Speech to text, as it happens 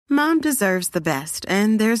Mom deserves the best,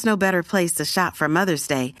 and there's no better place to shop for Mother's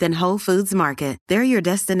Day than Whole Foods Market. They're your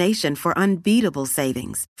destination for unbeatable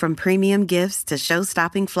savings, from premium gifts to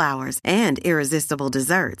show-stopping flowers and irresistible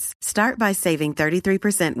desserts. Start by saving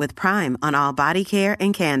 33% with Prime on all body care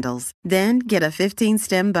and candles. Then get a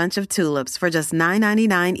 15-stem bunch of tulips for just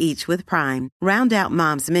 $9.99 each with Prime. Round out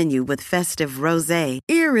Mom's menu with festive rosé,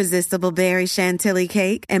 irresistible berry chantilly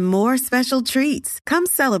cake, and more special treats. Come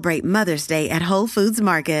celebrate Mother's Day at Whole Foods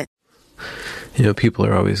Market. You know, people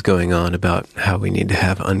are always going on about how we need to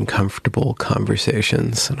have uncomfortable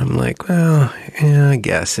conversations. And I'm like, well, yeah, I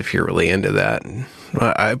guess if you're really into that.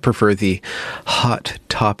 I prefer the hot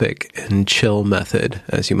topic and chill method,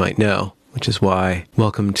 as you might know, which is why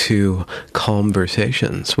welcome to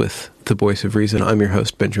Calmversations with the Voice of Reason. I'm your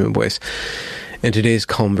host, Benjamin Boyce. And today's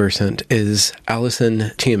Calmversant is Allison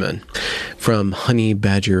Tiemann from Honey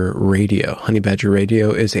Badger Radio. Honey Badger Radio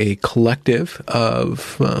is a collective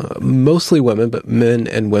of mostly women, but men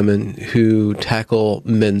and women who tackle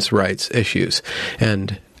men's rights issues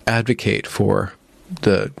and advocate for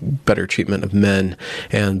the better treatment of men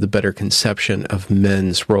and the better conception of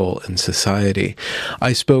men's role in society.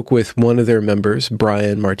 I spoke with one of their members,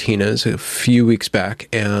 Brian Martinez, a few weeks back,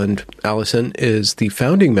 and Allison is the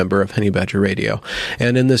founding member of Honey Badger Radio.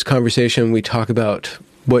 And in this conversation, we talk about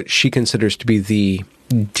what she considers to be the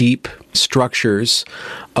deep structures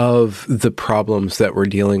of the problems that we're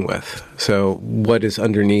dealing with. So what is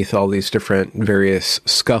underneath all these different various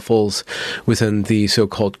scuffles within the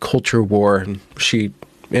so-called culture war? And she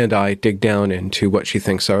and I dig down into what she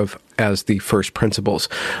thinks of as the first principles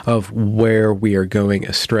of where we are going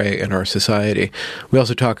astray in our society. We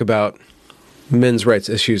also talk about men's rights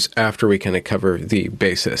issues after we kind of cover the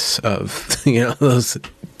basis of, those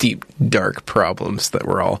deep, dark problems that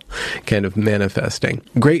we're all kind of manifesting.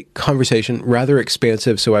 Great conversation, rather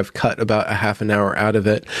expansive, so I've cut about a half an hour out of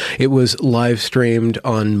it. It was live streamed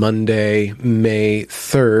on Monday, May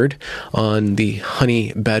 3rd on the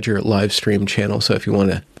Honey Badger live stream channel, so if you want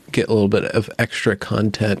to get a little bit of extra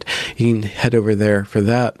content, you can head over there for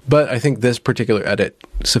that. But I think this particular edit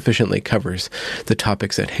sufficiently covers the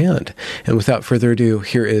topics at hand. And without further ado,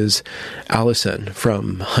 here is Allison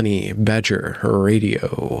from Honey Badger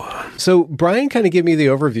Radio. So Brian kind of gave me the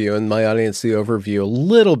overview, and my audience the overview a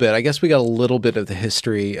little bit. I guess we got a little bit of the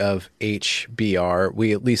history of HBR.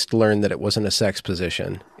 We at least learned that it wasn't a sex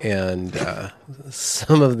position, and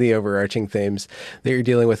some of the overarching themes that you're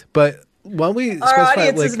dealing with. But while we our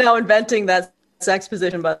audience is now inventing that sex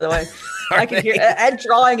position, by the way. I can hear and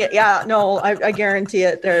drawing it. Yeah, no, I guarantee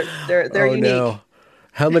it. They're unique. No.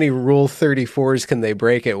 How many Rule 34s can they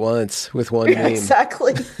break at once with one meme?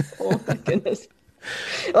 Exactly. Oh my goodness.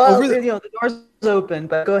 Well, the door's open,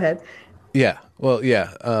 but go ahead. Yeah. Well,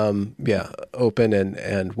 yeah. Open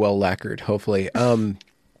and well lacquered, hopefully.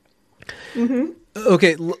 Mm-hmm.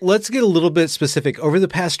 Okay, let's get a little bit specific. Over the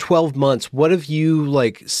past 12 months, what have you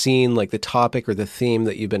seen the topic or the theme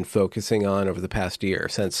that you've been focusing on over the past year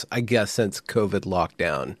since COVID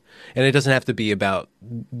lockdown? And it doesn't have to be about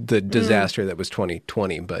the disaster that was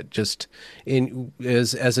 2020, but just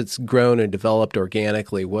as it's grown and developed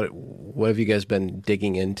organically, what have you guys been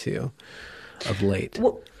digging into of late?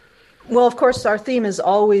 Well, of course, our theme is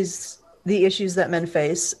always the issues that men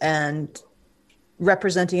face and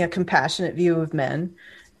representing a compassionate view of men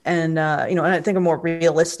and I think a more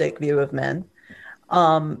realistic view of men.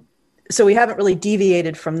 So we haven't really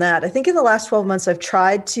deviated from that. I think in the last 12 months, I've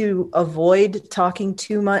tried to avoid talking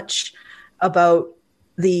too much about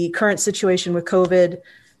the current situation with COVID,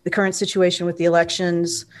 the current situation with the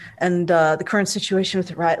elections, and the current situation with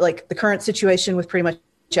the current situation with pretty much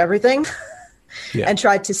everything, and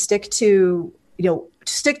tried to stick to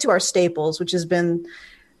our staples, which has been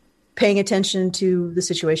paying attention to the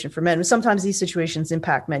situation for men. Sometimes these situations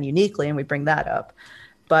impact men uniquely, and we bring that up.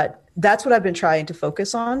 But that's what I've been trying to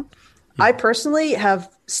focus on. I personally have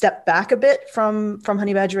stepped back a bit from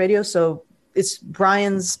Honey Badger Radio. So it's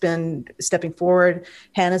Brian's been stepping forward.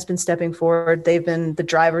 Hannah's been stepping forward. They've been the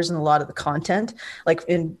drivers in a lot of the content.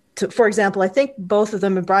 For example, I think both of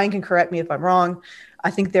them, and Brian can correct me if I'm wrong, I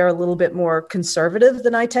think they're a little bit more conservative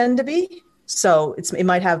than I tend to be. So it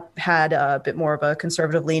might have had a bit more of a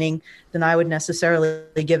conservative leaning than I would necessarily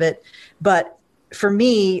give it. But for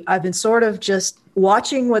me, I've been sort of just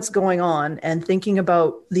watching what's going on and thinking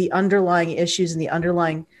about the underlying issues and the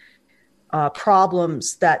underlying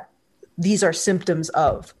problems that these are symptoms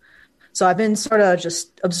of. So I've been sort of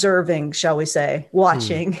just observing, shall we say,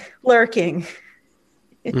 watching, lurking,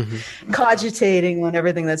 cogitating on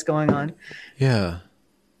everything that's going on. Yeah.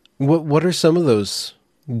 What are some of those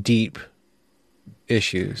deep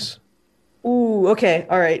issues? Ooh, okay.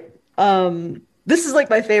 All right. this is like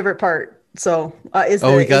my favorite part. So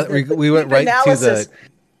we went right analysis, to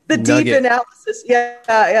the nugget. deep analysis.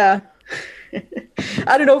 Yeah.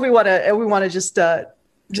 I don't know if we want to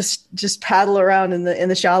just paddle around in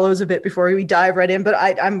the shallows a bit before we dive right in, but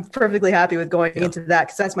I'm perfectly happy with going into that,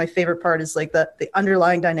 because that's my favorite part, is like the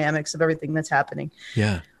underlying dynamics of everything that's happening.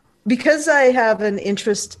 Yeah. Because I have an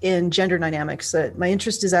interest in gender dynamics, my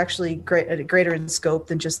interest is actually greater in scope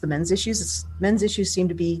than just the men's issues. Men's issues seem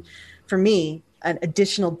to be, for me, an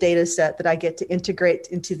additional data set that I get to integrate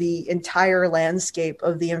into the entire landscape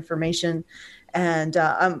of the information. And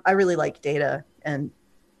I really like data and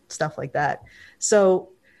stuff like that. So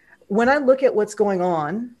when I look at what's going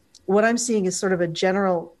on, what I'm seeing is sort of a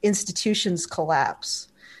general institutions collapse.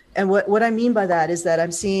 And what I mean by that is that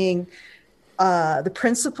I'm seeing the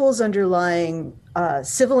principles underlying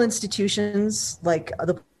civil institutions like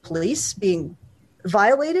the police being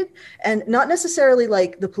violated, and not necessarily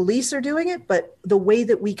like the police are doing it, but the way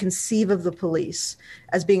that we conceive of the police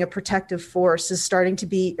as being a protective force is starting to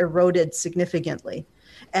be eroded significantly.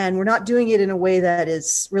 And we're not doing it in a way that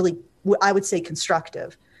is really, I would say,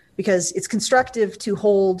 constructive, because it's constructive to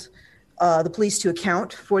hold the police to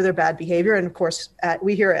account for their bad behavior. And of course,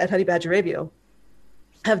 we here at Honey Badger Radio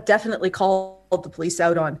have definitely called the police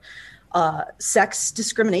out on sex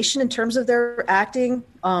discrimination in terms of their acting.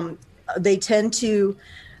 They tend to,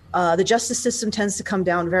 the justice system tends to come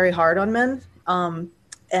down very hard on men.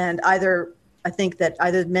 And I think that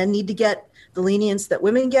either men need to get the lenience that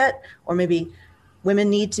women get, or maybe women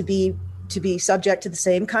need to be subject to the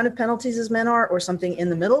same kind of penalties as men are, or something in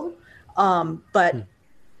the middle.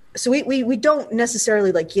 So we don't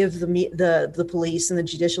necessarily like give the police and the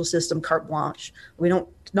judicial system carte blanche. We don't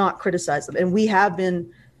not criticize them. And we have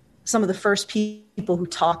been some of the first people who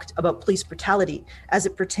talked about police brutality as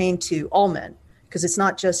it pertained to all men, because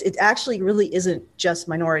it actually really isn't just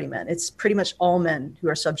minority men. It's pretty much all men who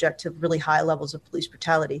are subject to really high levels of police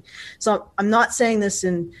brutality. So I'm not saying this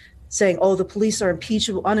in saying, oh, the police are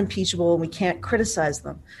unimpeachable, and we can't criticize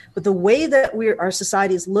them. But the way that our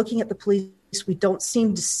society is looking at the police, we don't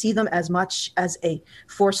seem to see them as much as a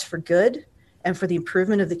force for good and for the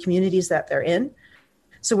improvement of the communities that they're in.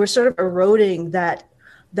 So we're sort of eroding that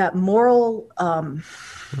moral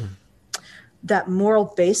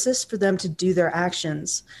basis for them to do their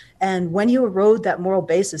actions. And when you erode that moral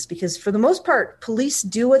basis, because for the most part, police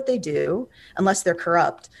do what they do, unless they're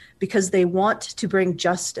corrupt, because they want to bring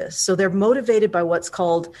justice. So they're motivated by what's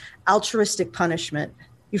called altruistic punishment.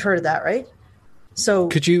 You've heard of that, right? So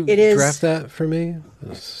could you draft that for me?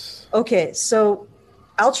 Okay, so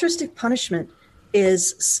altruistic punishment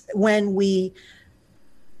is when we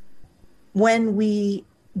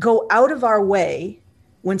go out of our way,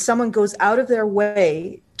 when someone goes out of their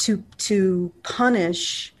way to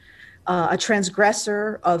punish a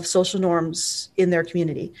transgressor of social norms in their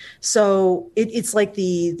community. So it's like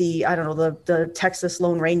the Texas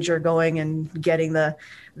Lone Ranger going and getting the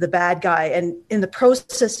bad guy. And in the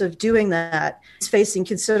process of doing that, he's facing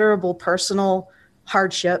considerable personal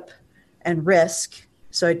hardship and risk.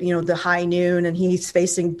 So, the high noon, and he's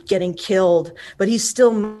facing getting killed, but he's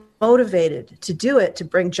still motivated to do it, to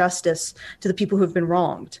bring justice to the people who have been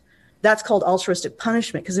wronged. That's called altruistic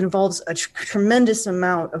punishment, because it involves a tremendous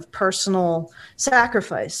amount of personal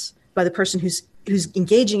sacrifice by the person who's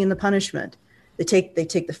engaging in the punishment. They take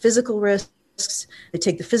the physical risks, they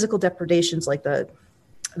take the physical depredations, like the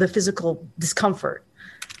physical discomfort,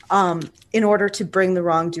 in order to bring the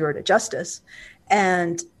wrongdoer to justice.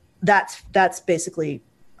 And that's basically,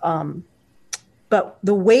 but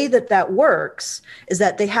the way that works is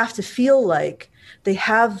that they have to feel like they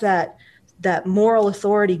have that moral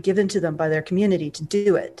authority given to them by their community to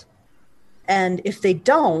do it. And if they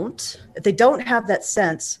don't have that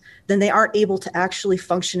sense, then they aren't able to actually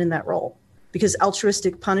function in that role, because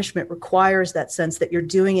altruistic punishment requires that sense that you're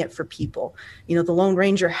doing it for people. The Lone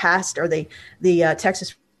Ranger the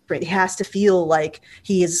Texas Ranger has to feel like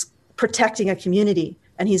he is protecting a community,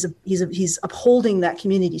 and he's upholding that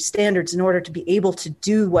community standards in order to be able to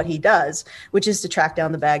do what he does, which is to track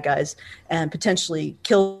down the bad guys and potentially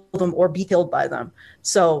kill them or be killed by them.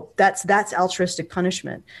 So that's altruistic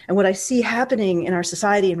punishment. And what I see happening in our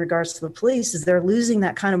society in regards to the police is they're losing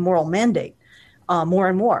that kind of moral mandate more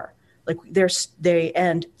and more. Like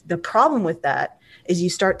and the problem with that is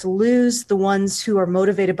you start to lose the ones who are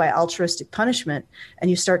motivated by altruistic punishment,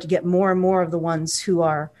 and you start to get more and more of the ones who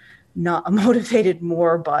are not motivated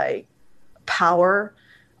more by power,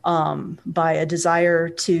 by a desire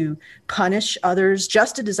to punish others,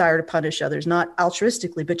 just a desire to punish others, not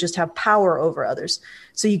altruistically, but just have power over others.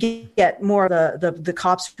 So you get more of the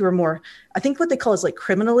cops who are more, I think what they call is like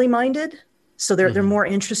criminally minded. So they're more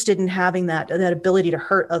interested in having that ability to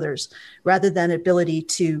hurt others rather than ability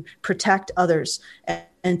to protect others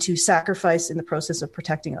and to sacrifice in the process of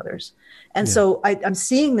protecting others. And so I'm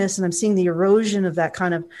seeing this, and I'm seeing the erosion of that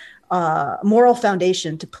kind of moral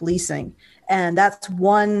foundation to policing. And that's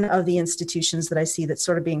one of the institutions that I see that's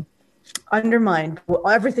sort of being undermined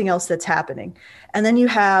everything else that's happening. And then you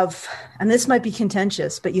have, and this might be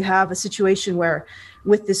contentious, but you have a situation where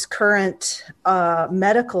with this current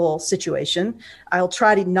medical situation, I'll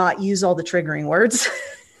try to not use all the triggering words,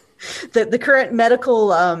 the current medical,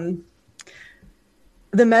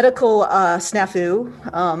 the medical snafu,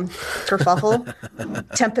 kerfuffle,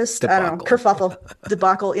 tempest, debacle. I don't know, kerfuffle,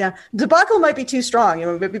 debacle. Yeah. Debacle might be too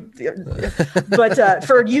strong, maybe, but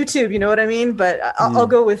for YouTube, you know what I mean? But I'll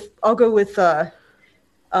go with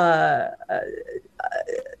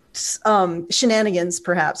shenanigans,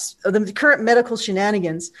 perhaps. The current medical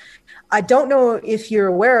shenanigans. I don't know if you're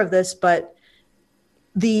aware of this, but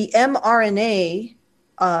the mRNA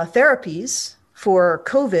therapies for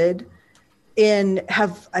COVID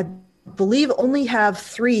I believe only have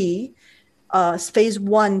 3 phase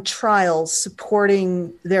 1 trials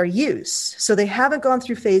supporting their use. So they haven't gone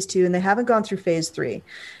through phase 2 and they haven't gone through phase 3.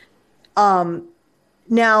 Now,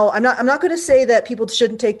 I'm not going to say that people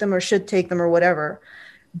shouldn't take them or should take them or whatever.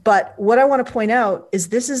 But what I want to point out is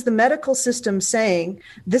this is the medical system saying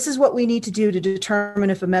this is what we need to do to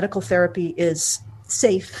determine if a medical therapy is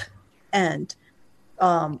safe and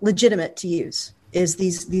legitimate to use. Is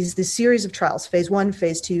these series of trials, phase 1,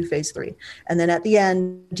 phase 2, phase 3. And then at the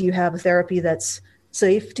end, do you have a therapy that's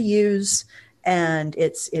safe to use and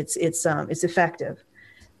it's effective?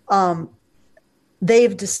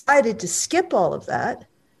 They've decided to skip all of that.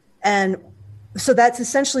 And so that's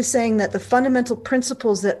essentially saying that the fundamental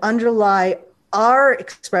principles that underlie our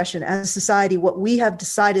expression as a society, what we have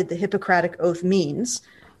decided the Hippocratic Oath means,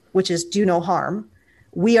 which is do no harm,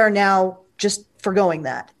 we are now just forgoing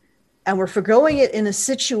that. And we're forgoing it in a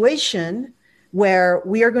situation where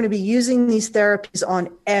we are going to be using these therapies on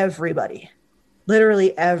everybody,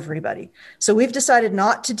 literally everybody. So we've decided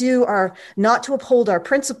not to uphold our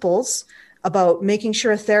principles about making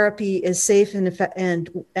sure a therapy is safe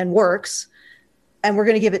and works, and we're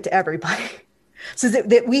going to give it to everybody. So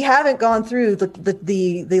that we haven't gone through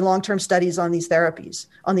the long-term studies on these therapies,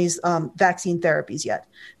 on these vaccine therapies yet.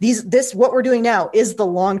 What we're doing now is the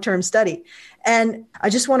long-term study. And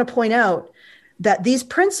I just want to point out that these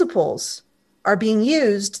principles are being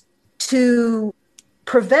used to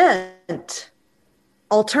prevent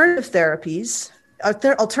alternative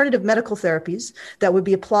medical therapies that would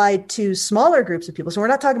be applied to smaller groups of people. So we're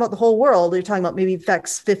not talking about the whole world. We're talking about maybe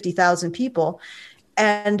affects 50,000 people.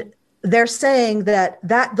 And they're saying that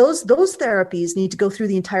those therapies need to go through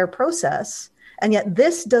the entire process, and yet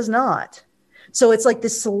this does not. So it's like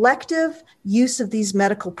this selective use of these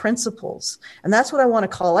medical principles, and that's what I want to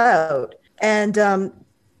call out. And then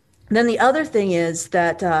the other thing is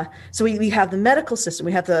that so we have the medical system,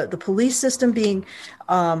 we have the police system being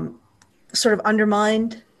sort of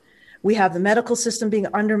undermined. We have the medical system being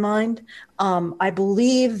undermined. I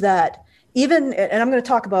believe that even, and I'm going to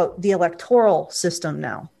talk about the electoral system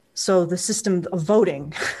now. So the system of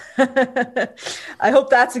voting. I hope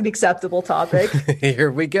that's an acceptable topic.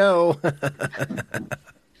 Here we go.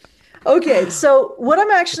 Okay, so what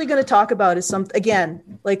I'm actually going to talk about is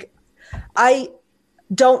I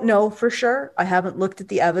don't know for sure. I haven't looked at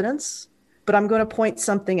the evidence, but I'm going to point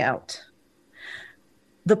something out.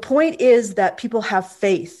 The point is that people have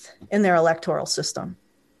faith in their electoral system.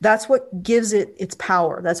 That's what gives it its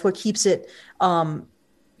power. That's what keeps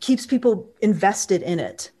people invested in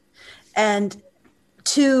it. And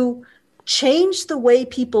to change the way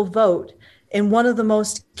people vote in one of the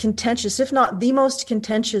most contentious, if not the most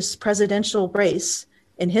contentious presidential race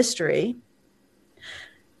in history,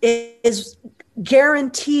 is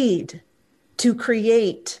guaranteed to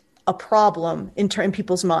create a problem in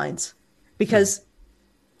people's minds. Because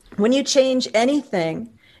when you change anything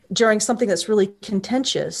during something that's really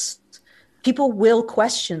contentious, people will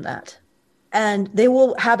question that. And they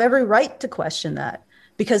will have every right to question that.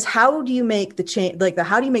 Because how do you make the change?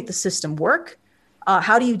 How do you make the system work?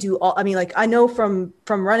 How do you do all? I mean, I know from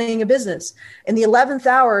running a business, in the 11th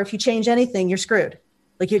hour, if you change anything, you're screwed.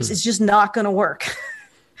 It's just not going to work.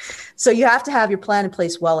 So you have to have your plan in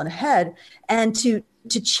place well and ahead. And to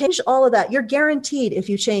change all of that, you're guaranteed if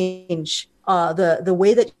you change the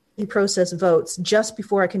way that you process votes just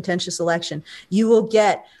before a contentious election, you will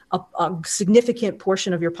get a significant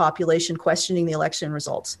portion of your population questioning the election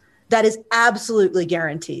results. That is absolutely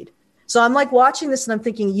guaranteed. So I'm like watching this and I'm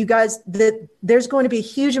thinking, you guys, that there's going to be a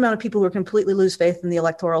huge amount of people who are completely lose faith in the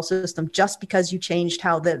electoral system just because you changed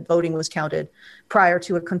how the voting was counted prior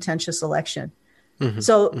to a contentious election.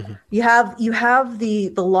 So you have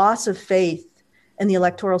the loss of faith in the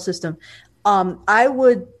electoral system.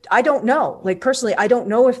 I don't know, like personally, I don't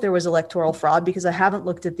know if there was electoral fraud because I haven't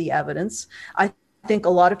looked at the evidence. I think a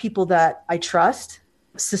lot of people that I trust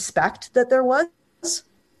suspect that there was.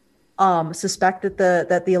 Suspect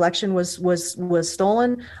that the election was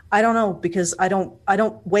stolen. I don't know because I don't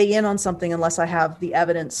weigh in on something unless I have the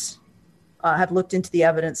evidence, have looked into the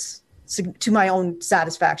evidence to my own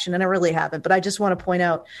satisfaction, and I really haven't. But I just want to point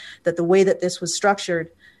out that the way that this was structured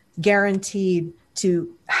guaranteed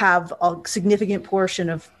to have a significant portion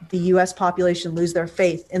of the U.S. population lose their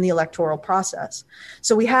faith in the electoral process.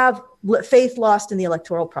 So we have faith lost in the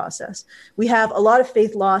electoral process. We have a lot of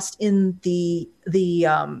faith lost in the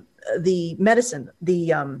medicine,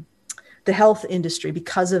 the health industry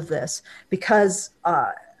because of this, because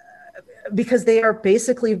they are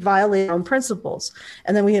basically violating their own principles.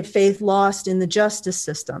 And then we have faith lost in the justice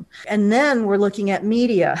system. And then we're looking at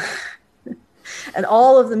media and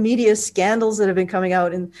all of the media scandals that have been coming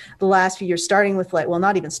out in the last few years, starting with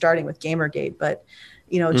not even starting with Gamergate, but,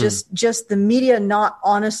 just the media not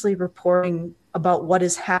honestly reporting about what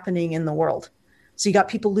is happening in the world. So you got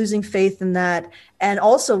people losing faith in that and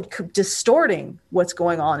also distorting what's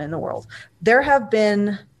going on in the world. There have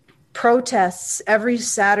been protests every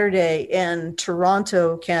Saturday in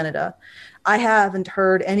Toronto, Canada. I haven't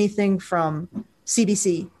heard anything from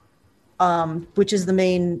CBC, which is the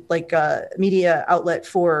main media outlet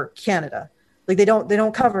for Canada. Like they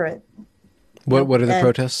don't cover it. What are the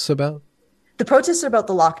protests about? The protests are about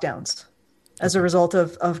the lockdowns as a result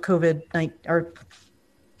of COVID-19 or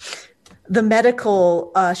the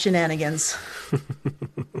medical shenanigans.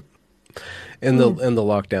 and the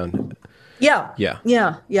lockdown. Yeah.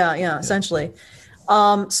 Essentially.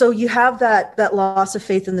 So you have that loss of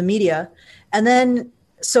faith in the media. And then,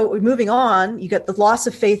 so moving on, you get the loss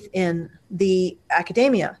of faith in the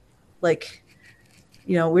academia.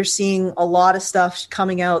 We're seeing a lot of stuff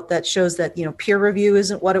coming out that shows that, peer review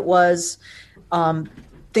isn't what it was.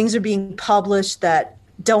 Things are being published that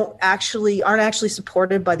aren't actually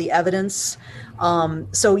supported by the evidence.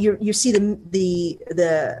 So you see the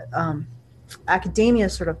academia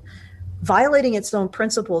sort of violating its own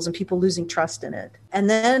principles and people losing trust in it. And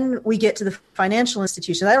then we get to the financial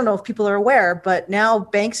institutions. I don't know if people are aware, but now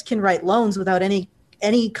banks can write loans without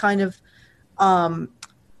any kind of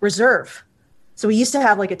reserve. So we used to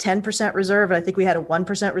have like a 10% reserve, and I think we had a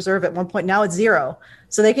 1% reserve at one point. Now it's 0.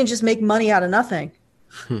 So they can just make money out of nothing.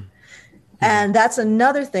 And that's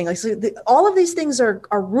another thing. All of these things are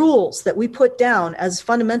rules that we put down as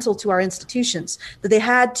fundamental to our institutions that they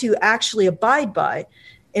had to actually abide by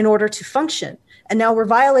in order to function. And now we're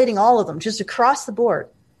violating all of them just across the board.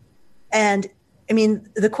 And I mean,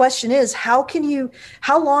 the question is, how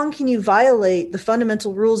long can you violate the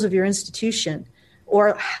fundamental rules of your institution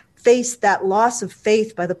or face that loss of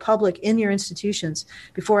faith by the public in your institutions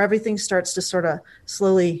before everything starts to sort of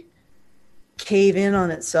slowly cave in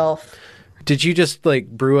on itself? Did you just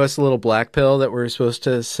brew us a little black pill that we're supposed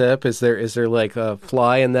to sip? Is there like a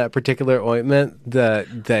fly in that particular ointment that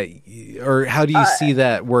or how do you see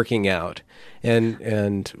that working out?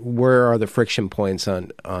 And where are the friction points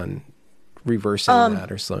on reversing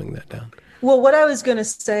that or slowing that down? Well, what I was going to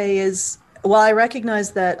say is, while I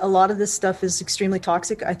recognize that a lot of this stuff is extremely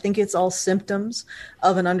toxic, I think it's all symptoms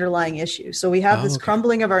of an underlying issue. So we have this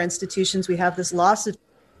crumbling of our institutions. We have this loss of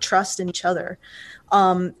trust in each other.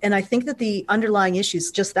 And I think that the underlying issue is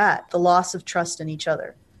just that, the loss of trust in each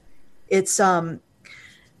other. It's in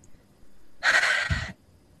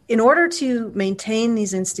order to maintain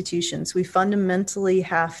these institutions, we fundamentally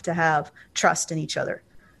have to have trust in each other.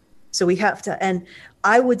 So we have to, and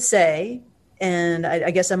I would say, and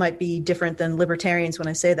I guess I might be different than libertarians when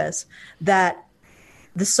I say this, that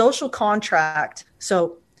the social contract,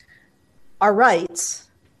 so our rights,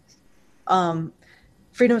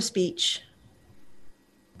 freedom of speech,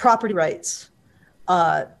 property rights,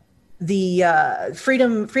 the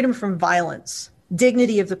freedom from violence,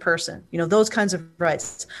 dignity of the person, those kinds of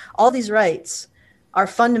rights. All these rights are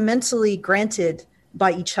fundamentally granted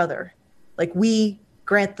by each other. Like we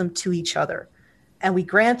grant them to each other, and we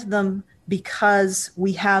grant them because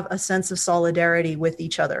we have a sense of solidarity with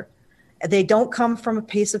each other. They don't come from a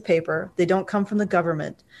piece of paper. They don't come from the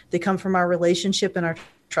government. They come from our relationship and our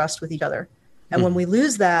trust with each other. And when we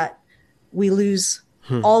lose that, we lose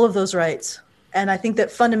all of those rights. And I think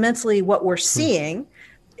that fundamentally what we're seeing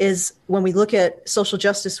is when we look at social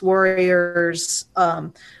justice warriors,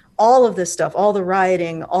 all all of this stuff, all the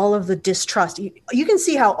rioting, all of the distrust, you can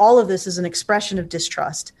see how all of this is an expression of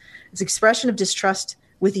distrust. It's an expression of distrust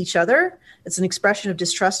with each other. It's an expression of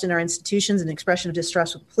distrust in our institutions, an expression of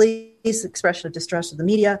distrust with police, expression of distrust with the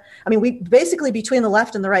media. I mean, we basically, between the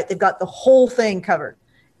left and the right, they've got the whole thing covered.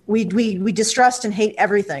 We distrust and hate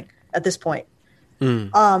everything at this point.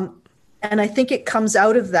 And I think it comes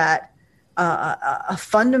out of that a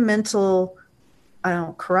fundamental,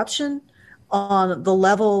 corruption on the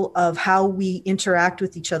level of how we interact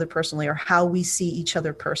with each other personally, or how we see each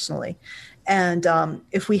other personally. And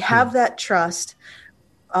if we have that trust,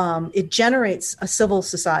 it generates a civil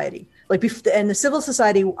society. And the civil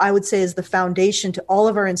society, I would say, is the foundation to all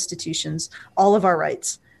of our institutions, all of our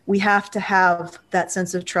rights. We have to have that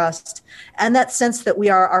sense of trust and that sense that we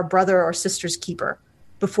are our brother or sister's keeper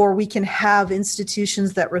before we can have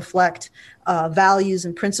institutions that reflect values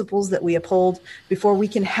and principles that we uphold. Before we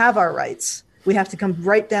can have our rights, we have to come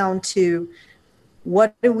right down to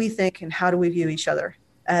what do we think and how do we view each other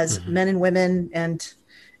as men and women, and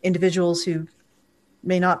individuals who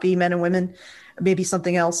may not be men and women, maybe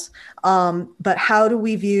something else. But how do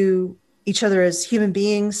we view each other as human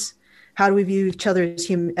beings? How do we view each other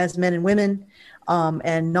as men and women,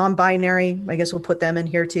 and non-binary? I guess we'll put them in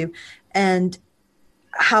here too. And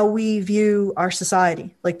how we view our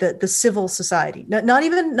society, like the civil society, not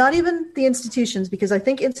even the institutions, because I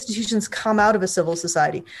think institutions come out of a civil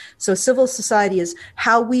society. So civil society is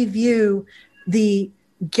how we view the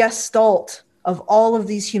gestalt of all of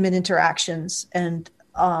these human interactions and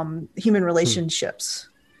human relationships.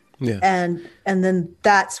 Yeah. And then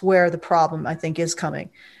that's where the problem, I think, is coming,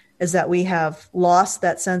 is that we have lost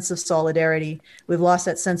that sense of solidarity. We've lost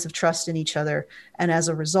that sense of trust in each other. And as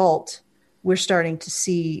a result, we're starting to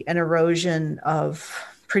see an erosion of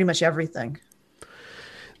pretty much everything.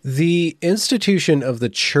 The institution of the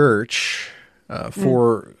church,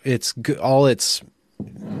 for all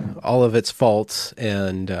of its faults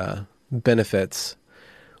and benefits,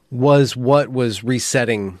 was what was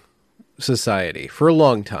resetting society for a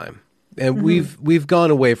long time, and we've gone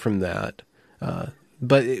away from that.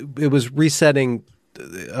 But it was resetting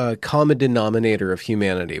a common denominator of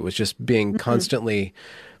humanity, was just being constantly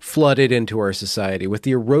flooded into our society with the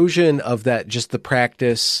erosion of that, just the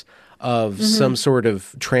practice of some sort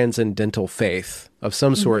of transcendental faith of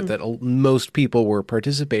some sort that most people were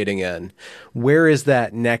participating in. Where is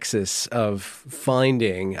that nexus of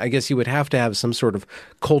finding? I guess you would have to have some sort of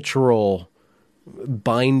cultural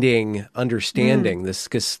binding understanding, this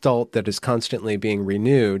gestalt that is constantly being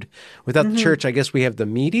renewed. Without the church, I guess we have the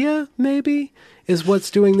media, maybe, is what's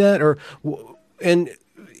doing that. And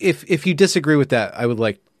if you disagree with that, I would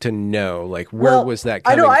like to know, like, where was that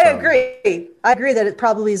coming from? I agree. I agree that it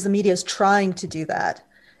probably is the media is trying to do that.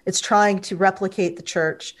 It's trying to replicate the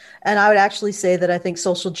church. And I would actually say that I think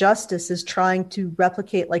social justice is trying to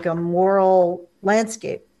replicate like a moral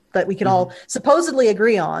landscape that we can all supposedly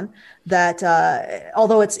agree on, that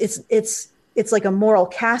although it's like a moral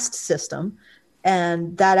caste system,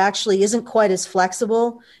 and that actually isn't quite as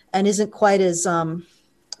flexible and isn't quite as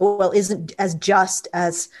isn't as just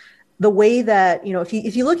as the way that,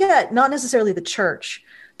 if you look at not necessarily the church,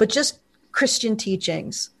 but just Christian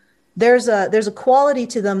teachings, there's a quality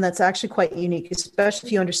to them that's actually quite unique, especially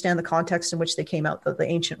if you understand the context in which they came out, the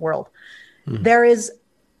ancient world. There is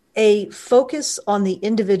a focus on the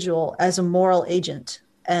individual as a moral agent,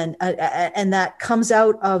 and that comes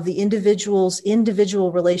out of the individual's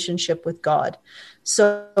individual relationship with God.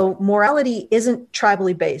 So morality isn't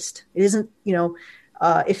tribally based. It isn't,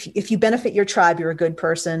 if you benefit your tribe, you're a good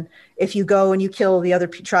person. If you go and you kill the other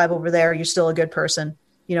tribe over there, you're still a good person,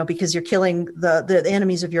 because you're killing the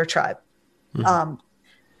enemies of your tribe.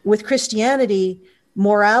 With Christianity,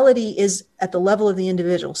 morality is at the level of the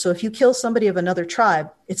individual. So if you kill somebody of another tribe,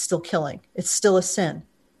 it's still killing. It's still a sin.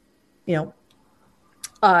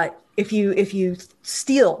 If you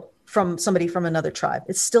steal from somebody from another tribe,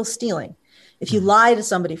 it's still stealing. If you lie to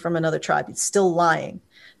somebody from another tribe, it's still lying.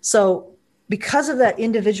 So because of that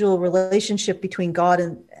individual relationship between God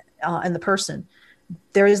and the person,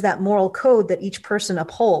 there is that moral code that each person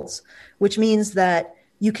upholds, which means that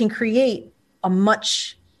you can create a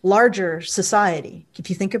much larger society, if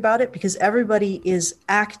you think about it, because everybody is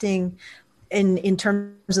acting in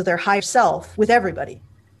terms of their higher self with everybody.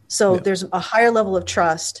 So there's a higher level of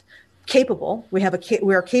trust. We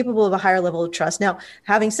are capable of a higher level of trust. Now,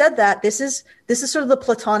 having said that, this is sort of the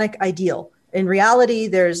Platonic ideal. In reality,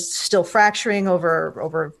 there's still fracturing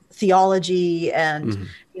over theology and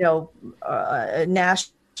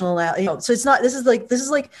national. So it's not. This is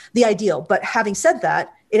like the ideal. But having said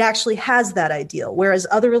that, it actually has that ideal, whereas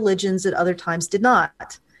other religions at other times did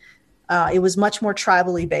not. It was much more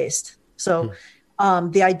tribally based. So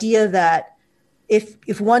the idea that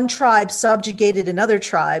if one tribe subjugated another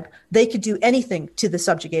tribe, they could do anything to the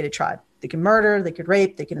subjugated tribe. They could murder, they could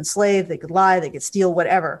rape, they could enslave, they could lie, they could steal,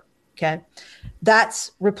 whatever. Okay.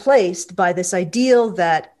 That's replaced by this ideal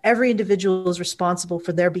that every individual is responsible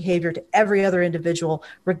for their behavior to every other individual,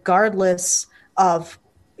 regardless of,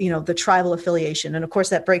 the tribal affiliation. And of course,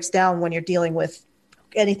 that breaks down when you're dealing with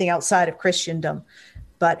anything outside of Christendom.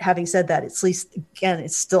 But having said that, at least, again,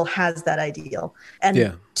 it still has that ideal. And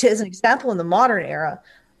as an example, in the modern era,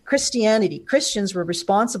 Christians were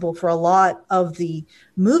responsible for a lot of the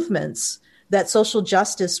movements that social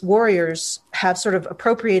justice warriors have sort of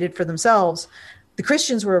appropriated for themselves. The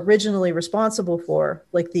Christians were originally responsible for,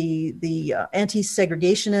 like the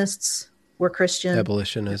anti-segregationists were Christian.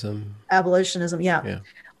 Abolitionism, yeah.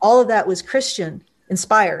 All of that was Christian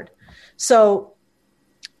inspired. So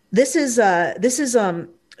this is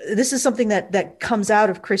something that comes out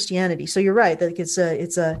of Christianity. So you're right that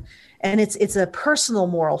it's a personal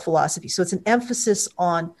moral philosophy. So it's an emphasis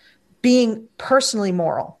on being personally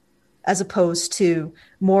moral, as opposed to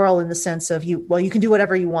moral in the sense of you can do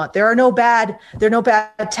whatever you want. There are no bad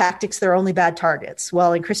tactics. There are only bad targets.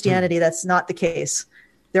 Well, in Christianity, that's not the case.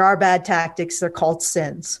 There are bad tactics. They're called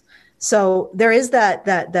sins. So there is that,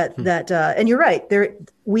 and you're right.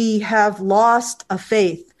 We have lost a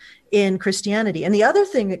faith in Christianity. And the other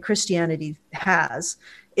thing that Christianity has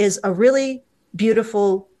is a really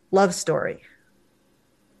beautiful love story.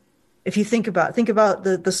 If you think about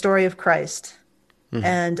the story of Christ. Mm-hmm.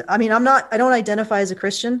 And I mean, I don't identify as a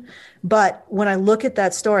Christian, but when I look at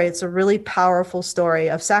that story, it's a really powerful story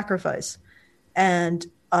of sacrifice and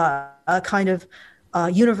a kind of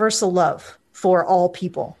universal love for all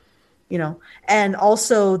people, and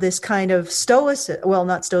also this kind of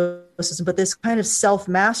not stoicism, but this kind of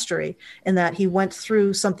self-mastery in that he went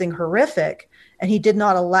through something horrific and he did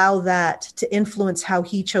not allow that to influence how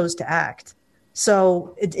he chose to act.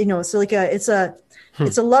 So, it's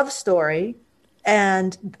a love story.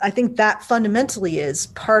 And I think that fundamentally is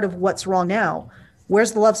part of what's wrong now.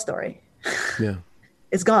 Where's the love story? Yeah.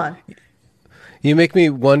 It's gone. You make me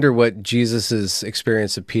wonder what Jesus's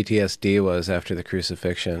experience of PTSD was after the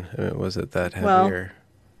crucifixion. I mean, was it that heavy?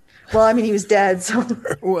 Well, I mean, he was dead, so.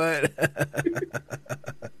 What?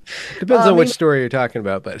 Depends on which story you're talking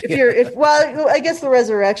about, but. I guess the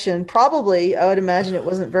resurrection, probably, I would imagine it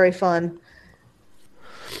wasn't very fun.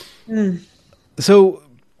 So,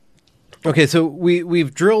 okay, so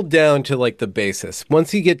we've drilled down to like the basis.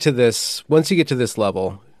 Once you get to this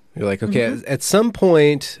level, you're like, okay, at some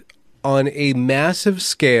point on a massive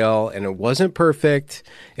scale, and it wasn't perfect,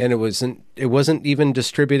 and it wasn't even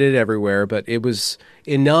distributed everywhere, but it was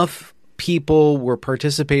enough people were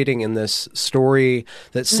participating in this story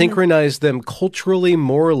that synchronized them culturally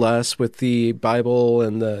more or less with the Bible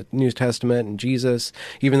and the New Testament and Jesus,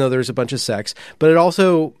 even though there's a bunch of sects, but it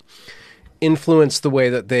also influenced the way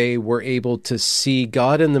that they were able to see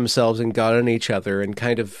God in themselves and God in each other and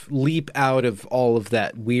kind of leap out of all of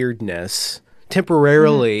that weirdness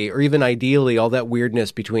temporarily, or even ideally, all that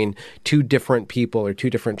weirdness between two different people or two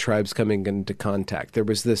different tribes coming into contact. There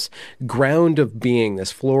was this ground of being,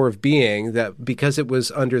 this floor of being, that because it was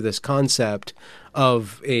under this concept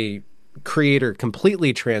of a creator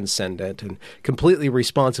completely transcendent and completely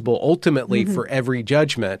responsible ultimately for every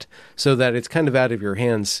judgment, so that it's kind of out of your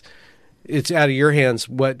hands. It's out of your hands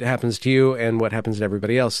what happens to you and what happens to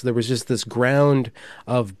everybody else. So there was just this ground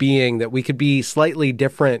of being that we could be slightly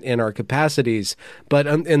different in our capacities, but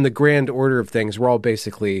in the grand order of things, we're all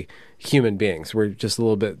basically human beings. We're just a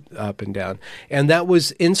little bit up and down. And that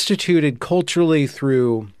was instituted culturally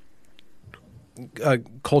through a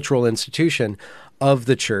cultural institution of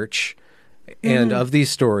the church and of these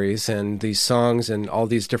stories and these songs and all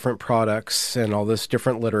these different products and all this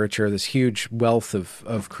different literature. This huge wealth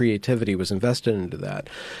of creativity was invested into that.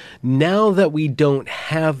 Now that we don't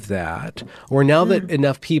have that, or now that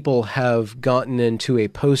enough people have gotten into a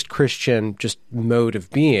post-Christian just mode of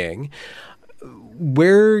being,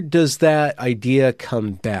 where does that idea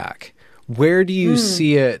come back? Where do you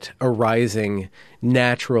see it arising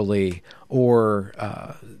naturally or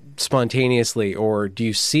spontaneously, or do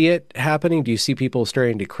you see it happening? Do you see people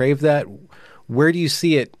starting to crave that? Where do you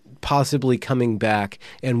see it possibly coming back,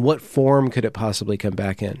 and what form could it possibly come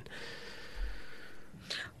back in?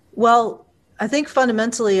 Well, I think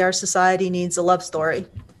fundamentally our society needs a love story,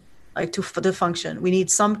 like to function. We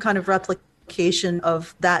need some kind of replication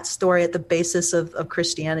of that story at the basis of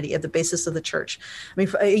Christianity, at the basis of the church. I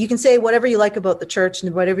mean, you can say whatever you like about the church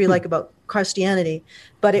and whatever you like about Christianity,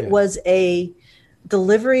 but it was a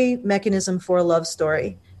delivery mechanism for a love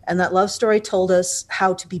story. And that love story told us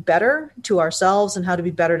how to be better to ourselves and how to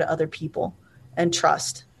be better to other people, and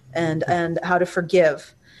trust, and how to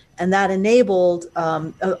forgive. And that enabled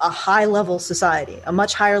a high-level society, a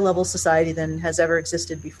much higher-level society than has ever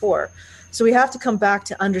existed before. So we have to come back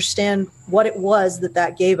to understand what it was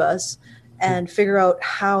that gave us and figure out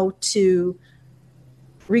how to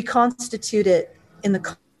reconstitute it in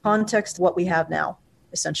the context of what we have now,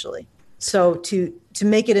 essentially. So to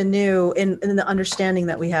make it anew in the understanding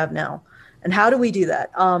that we have now. And how do we do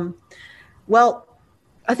that? Well,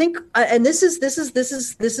 I think, and this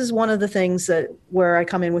is one of the things that where I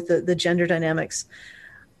come in with the gender dynamics.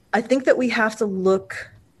 I think that we have to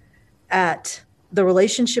look at the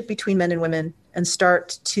relationship between men and women and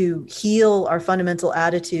start to heal our fundamental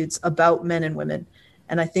attitudes about men and women.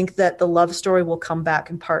 And I think that the love story will come back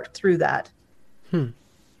in part through that.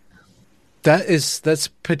 That's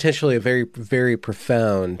potentially a very, very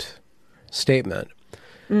profound statement.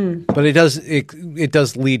 But it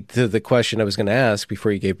does lead to the question I was going to ask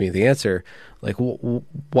before you gave me the answer. Like,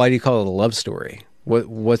 why do you call it a love story?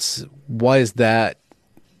 Why is that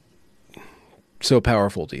so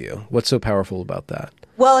powerful to you? What's so powerful about that?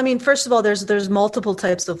 Well, I mean, first of all, there's multiple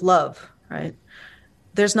types of love, right?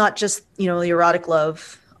 There's not just, the erotic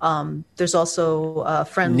love. There's also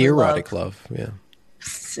friendly neurotic love. Yeah.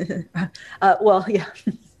 Well, yeah.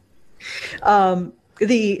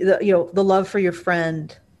 The love for your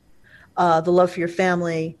friend, the love for your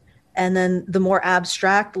family, and then the more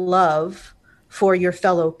abstract love for your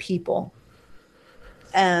fellow people.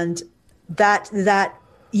 And that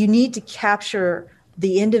you need to capture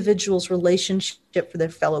the individual's relationship for their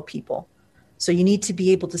fellow people. So you need to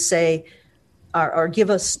be able to say or give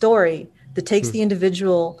a story that takes the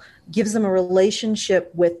individual, gives them a relationship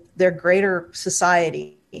with their greater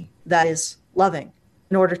society that is loving,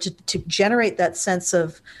 in order to generate that sense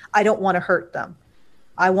of, I don't want to hurt them.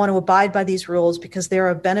 I want to abide by these rules because they're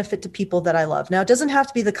a benefit to people that I love. Now, it doesn't have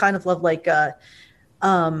to be the kind of love like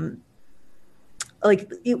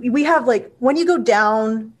we have, like, when you go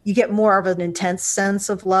down, you get more of an intense sense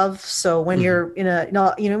of love. So when you're in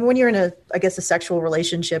I guess a sexual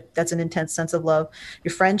relationship, that's an intense sense of love.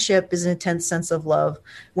 Your friendship is an intense sense of love.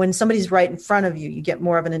 When somebody's right in front of you, you get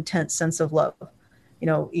more of an intense sense of love.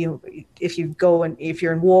 If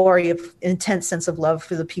you're in war, you have an intense sense of love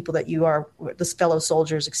for the people that you are, the fellow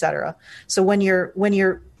soldiers, etc. So when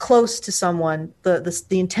you're close to someone, the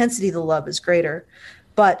intensity of the love is greater.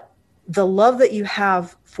 But the love that you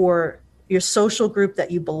have for your social group that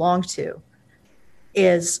you belong to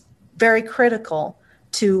is very critical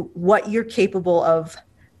to what you're capable of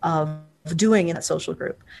doing in that social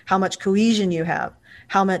group, how much cohesion you have,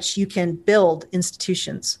 how much you can build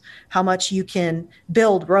institutions, how much you can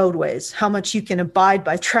build roadways, how much you can abide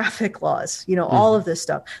by traffic laws, all of this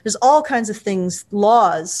stuff. There's all kinds of things,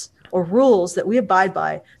 laws or rules that we abide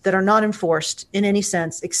by that are not enforced in any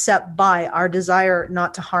sense except by our desire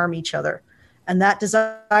not to harm each other. And that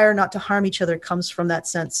desire not to harm each other comes from that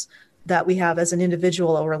sense that we have as an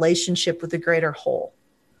individual, a relationship with the greater whole.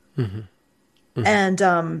 And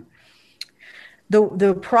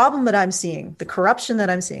the problem that I'm seeing, the corruption that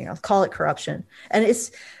I'm seeing, I'll call it corruption. And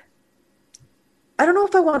I don't know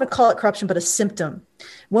if I want to call it corruption, but a symptom.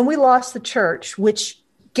 When we lost the church, which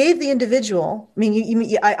gave the individual,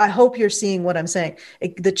 I hope you're seeing what I'm saying.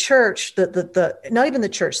 The church, not even the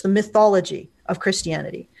church, the mythology of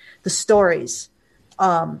Christianity, the stories,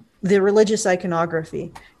 the religious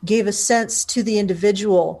iconography gave a sense to the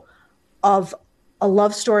individual of a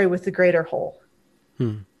love story with the greater whole.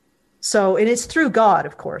 So, and it's through God,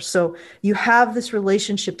 of course. So you have this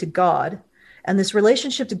relationship to God, and this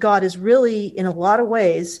relationship to God is really, in a lot of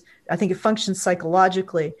ways, I think it functions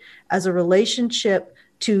psychologically as a relationship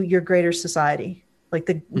to your greater society, like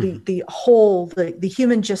the whole, the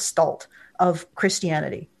human gestalt of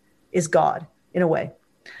Christianity is God in a way,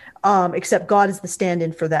 except God is the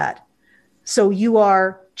stand-in for that. So you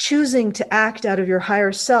are choosing to act out of your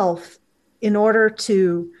higher self in order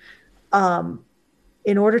to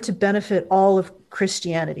benefit all of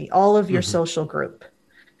Christianity, all of your social group.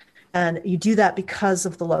 And you do that because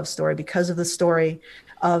of the love story, because of the story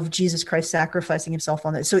of Jesus Christ sacrificing himself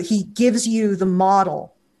on that. So he gives you the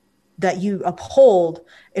model that you uphold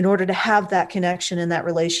in order to have that connection and that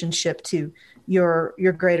relationship to your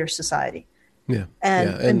greater society. Yeah.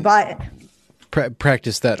 And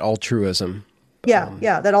practice that altruism.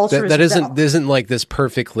 That altruism. That isn't like this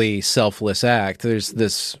perfectly selfless act. There's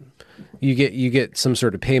this, you get some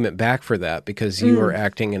sort of payment back for that because you are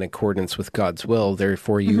acting in accordance with God's will.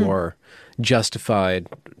 Therefore, you are justified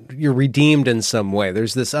you're redeemed in some way.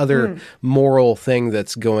 There's this other moral thing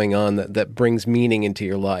that's going on that brings meaning into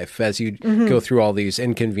your life as you go through all these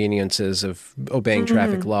inconveniences of obeying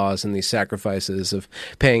traffic laws and these sacrifices of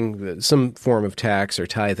paying some form of tax or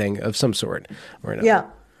tithing of some sort or another. Yeah.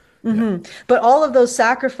 Yeah. But all of those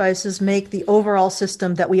sacrifices make the overall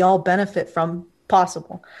system that we all benefit from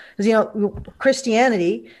possible. Because,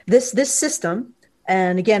 Christianity, this system,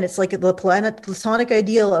 and again, it's like the Platonic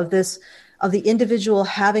ideal of the individual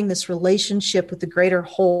having this relationship with the greater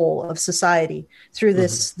whole of society through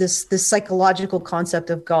this psychological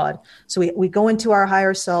concept of God. So we go into our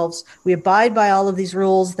higher selves, we abide by all of these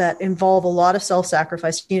rules that involve a lot of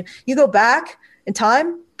self-sacrifice. You go back in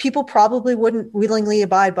time, people probably wouldn't willingly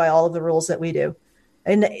abide by all of the rules that we do.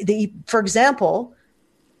 And for example,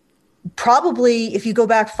 probably if you go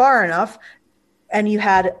back far enough and you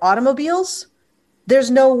had automobiles, there's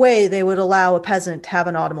no way they would allow a peasant to have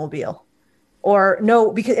an automobile, or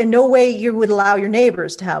because in no way you would allow your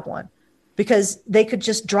neighbors to have one, because they could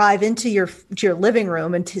just drive into your living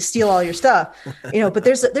room and to steal all your stuff, but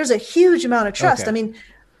there's a huge amount of trust. Okay. I mean,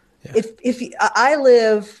 if I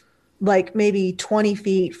live like maybe 20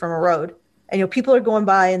 feet from a road, and people are going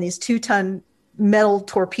by in these 2-ton metal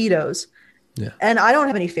torpedoes, and I don't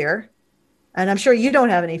have any fear, and I'm sure you don't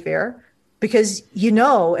have any fear, because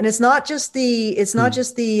and it's not just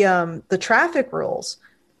the traffic rules,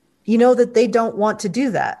 that they don't want to do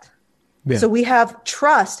that. Yeah. So we have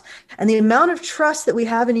trust, and the amount of trust that we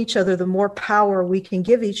have in each other, the more power we can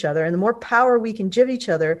give each other, and the more power we can give each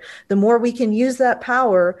other, the more we can use that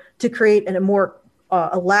power to create a more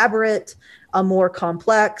elaborate, a more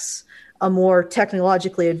complex, a more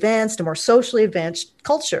technologically advanced, a more socially advanced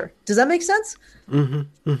culture. Does that make sense?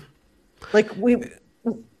 Mm-hmm.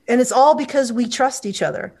 And it's all because we trust each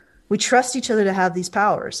other. We trust each other to have these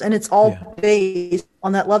powers. And it's all based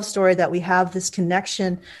on that love story that we have this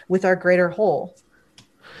connection with our greater whole.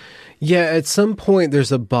 Yeah, at some point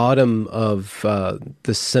there's a bottom of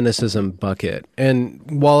the cynicism bucket. And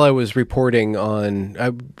while I was reporting on,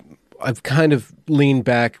 I've kind of leaned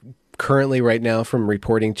back currently right now from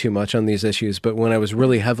reporting too much on these issues. But when I was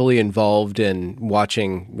really heavily involved in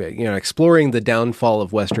watching, exploring the downfall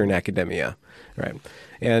of Western academia, right?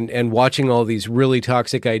 And watching all these really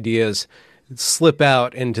toxic ideas slip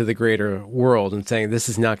out into the greater world and saying, this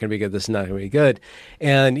is not going to be good, this is not going to be good.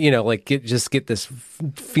 And, get this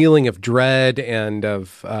feeling of dread and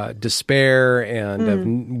of despair and of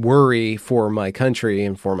worry for my country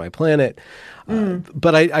and for my planet.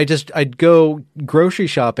 But I'd go grocery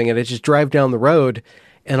shopping and I'd just drive down the road,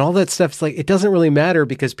 and all that stuff's like, it doesn't really matter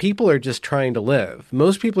because people are just trying to live.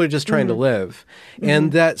 Most people are just trying to live.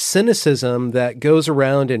 And that cynicism that goes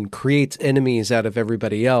around and creates enemies out of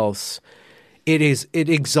everybody else, it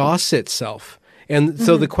exhausts itself. And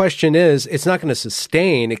so the question is, it's not going to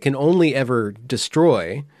sustain. It can only ever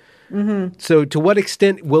destroy. So to what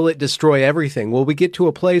extent will it destroy everything? Will we get to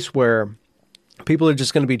a place where people are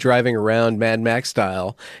just going to be driving around Mad Max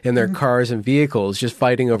style in their cars and vehicles, just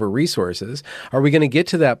fighting over resources? Are we going to get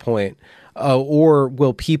to that point? Or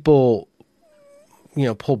will people,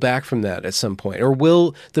 pull back from that at some point? Or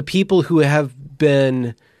will the people who have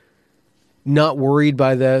been not worried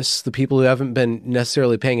by this, the people who haven't been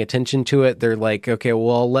necessarily paying attention to it, they're like, okay,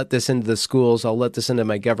 well, I'll let this into the schools, I'll let this into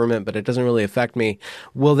my government, but it doesn't really affect me.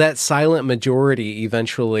 Will that silent majority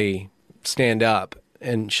eventually stand up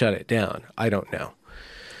and shut it down? I don't know.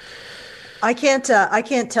 I can't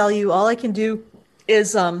tell you. All I can do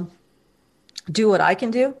is do what I can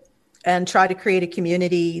do and try to create a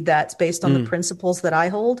community that's based on the principles that I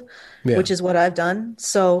hold, which is what I've done.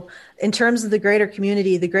 So in terms of the greater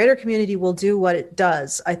community will do what it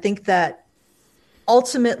does. I think that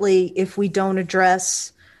ultimately, if we don't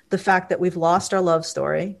address the fact that we've lost our love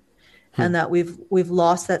story, and that we've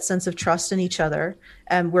lost that sense of trust in each other,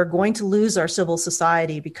 and we're going to lose our civil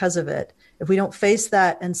society because of it. If we don't face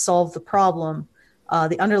that and solve the problem,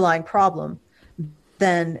 the underlying problem,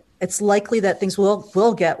 then it's likely that things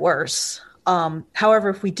will get worse. However,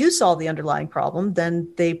 if we do solve the underlying problem, then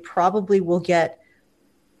they probably will get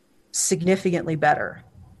significantly better.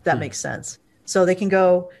 That makes sense. So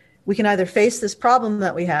we can either face this problem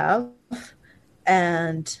that we have,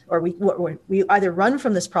 or we either run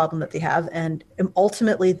from this problem that they have, and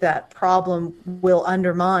ultimately that problem will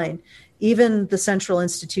undermine even the central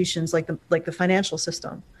institutions like the financial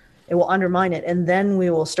system. It will undermine it, and then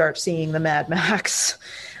we will start seeing the Mad Max.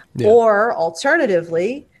 Yeah. Or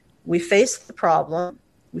alternatively, we face the problem,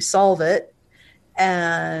 we solve it,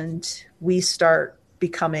 and we start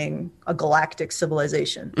becoming a galactic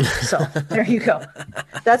civilization. So there you go.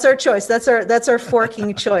 That's our choice. That's our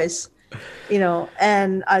forking choice.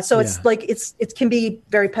 And so it's like it can be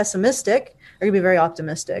very pessimistic or it can be very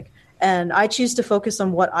optimistic. And I choose to focus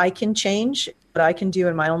on what I can change, what I can do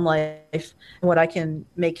in my own life, and what I can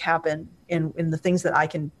make happen in the things that I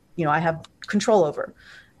can, I have control over.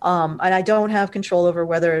 And I don't have control over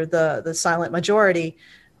whether the silent majority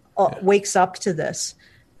wakes up to this.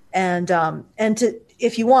 And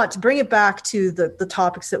if you want to bring it back to the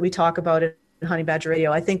topics that we talk about in Honey Badger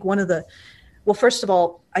Radio, I think first of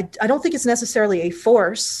all, I don't think it's necessarily a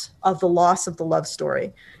force of the loss of the love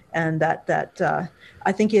story, and that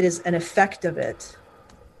I think it is an effect of it.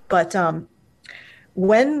 But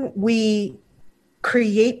when we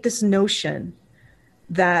create this notion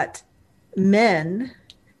that men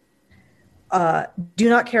do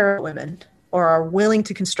not care about women or are willing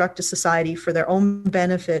to construct a society for their own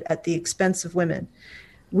benefit at the expense of women,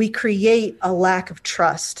 we create a lack of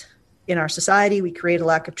trust in our society. We create a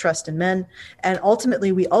lack of trust in men. And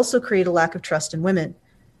ultimately, we also create a lack of trust in women,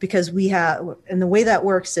 because and the way that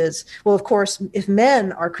works is, well, of course, if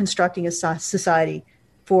men are constructing a society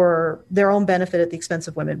for their own benefit at the expense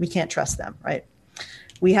of women, we can't trust them, right?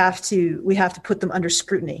 We have to put them under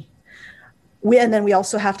scrutiny. And then we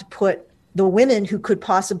also have to put the women who could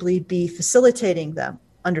possibly be facilitating them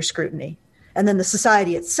under scrutiny. And then the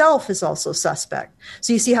society itself is also suspect.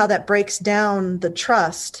 So you see how that breaks down the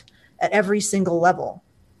trust at every single level.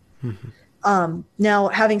 Mm-hmm. Now,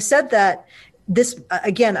 having said that, this,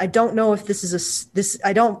 again, I don't know if this is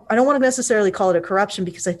I don't want to necessarily call it a corruption,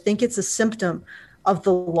 because I think it's a symptom of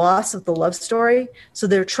the loss of the love story. So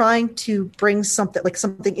they're trying to bring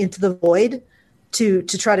something into the void to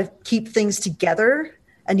try to keep things together.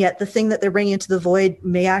 And yet the thing that they're bringing into the void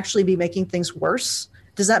may actually be making things worse.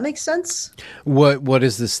 Does that make sense? What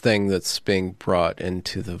is this thing that's being brought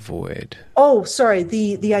into the void? Oh, sorry.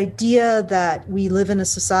 The idea that we live in a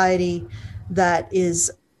society that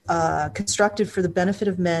is constructed for the benefit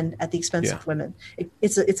of men at the expense of women.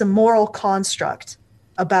 It's a moral construct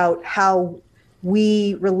about how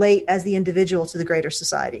we relate as the individual to the greater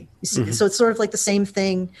society. You see, mm-hmm. So it's sort of like the same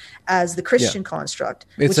thing as the Christian construct.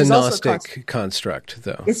 It's a Gnostic construct,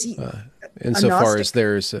 though. Insofar as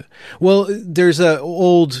there's a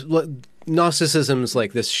old Gnosticism's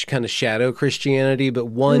like this kind of shadow Christianity, but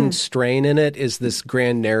one strain in it is this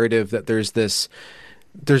grand narrative that there's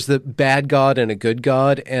the bad God and a good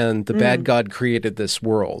God, and the bad God created this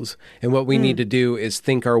world. And what we need to do is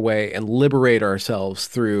think our way and liberate ourselves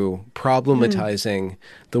through problematizing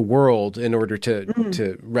the world in order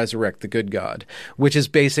to resurrect the good God, which is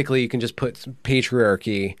basically, you can just put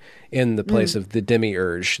patriarchy in the place of the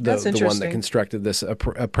demiurge, the one that constructed this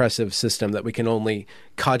oppressive system that we can only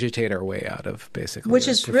cogitate our way out of, basically. Which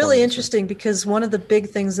is really interesting, because one of the big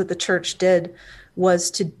things that the church did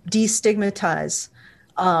was to destigmatize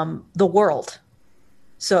the world.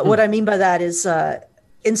 So what I mean by that is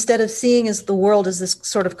instead of seeing as the world as this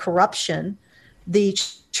sort of corruption, the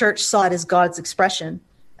church saw it as God's expression.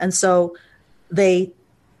 And so they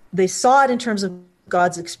saw it in terms of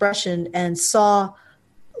God's expression and saw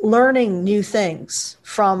learning new things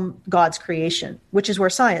from God's creation, which is where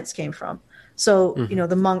science came from. So,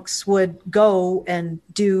 the monks would go and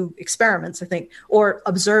do experiments, I think, or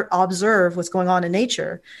observe what's going on in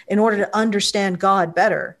nature in order to understand God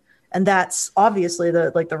better. And that's obviously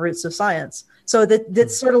the roots of science. So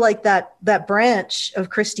that's sort of like that branch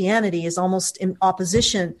of Christianity is almost in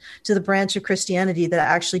opposition to the branch of Christianity that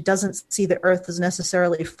actually doesn't see the earth as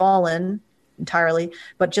necessarily fallen entirely,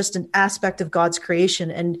 but just an aspect of God's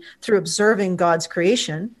creation. And through observing God's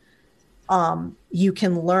creation, you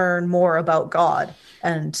can learn more about God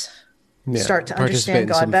and start to understand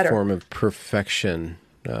God better. Participate in some form of perfection,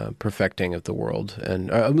 perfecting of the world, and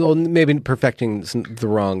well, maybe perfecting isn't the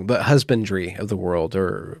wrong, but husbandry of the world,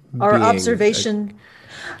 or observation.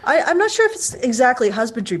 I'm not sure if it's exactly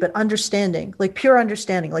husbandry, but understanding, like pure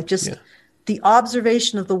understanding, like just the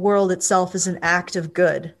observation of the world itself is an act of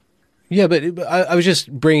good. Yeah, but I was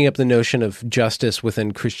just bringing up the notion of justice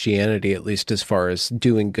within Christianity, at least as far as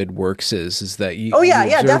doing good works is that you observe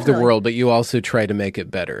definitely. the world, but you also try to make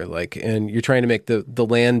it better. And you're trying to make the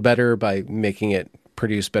land better by making it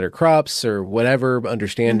produce better crops or whatever,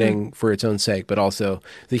 understanding for its own sake, but also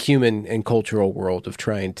the human and cultural world of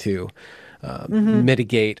trying to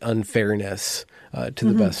mitigate unfairness to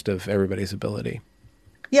the best of everybody's ability.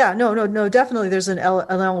 Yeah, no, definitely there's an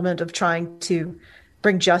element of trying to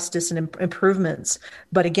bring justice and improvements.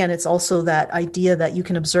 But again, it's also that idea that you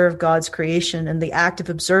can observe God's creation, and the act of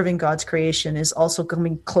observing God's creation is also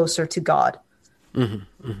coming closer to God.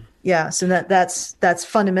 Yeah, so that's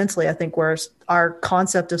fundamentally, I think, where our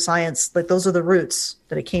concept of science, like those are the roots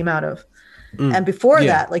that it came out of. And before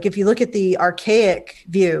that, like if you look at the archaic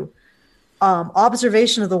view,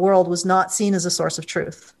 observation of the world was not seen as a source of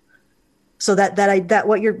truth. So that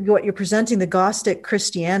what you're presenting, the Gnostic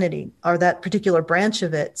Christianity, or that particular branch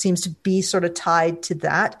of it, seems to be sort of tied to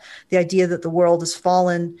that, the idea that the world is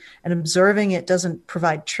fallen and observing it doesn't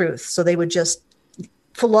provide truth. So they would just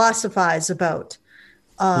philosophize about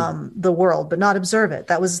the world, but not observe it.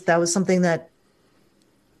 That was something that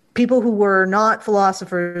people who were not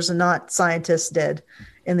philosophers and not scientists did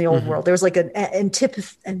in the old world. There was like an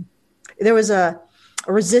antipathy, and there was a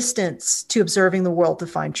resistance to observing the world to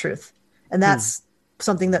find truth. And that's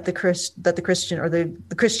something that the Christian or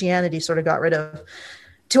the Christianity sort of got rid of,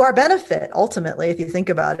 to our benefit, ultimately, if you think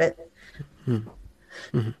about it,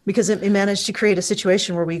 because it managed to create a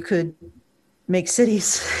situation where we could make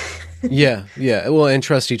cities. Yeah. Well, and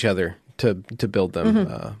trust each other to build them. More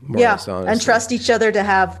or less honestly. And trust each other to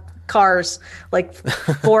have cars like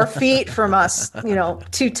 4 feet from us,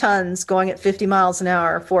 2 tons going at 50 miles an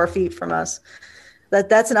hour, 4 feet from us.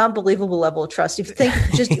 That's an unbelievable level of trust. If you think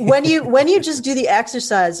just when you just do the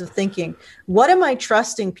exercise of thinking, what am I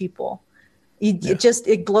trusting people?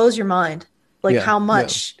 It blows your mind, how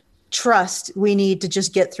much trust we need to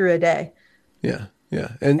just get through a day. Yeah.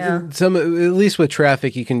 And some, at least with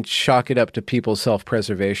traffic, you can chalk it up to people's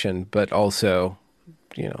self-preservation, but also,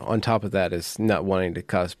 on top of that is not wanting to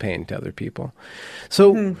cause pain to other people.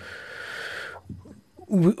 So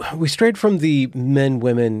we strayed from the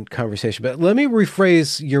men-women conversation, but let me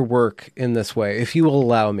rephrase your work in this way, if you will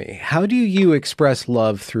allow me. How do you express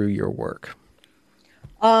love through your work?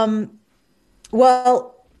 Well,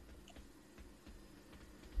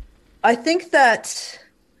 I think that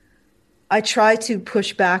I try to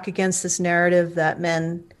push back against this narrative that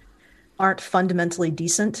men aren't fundamentally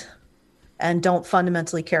decent and don't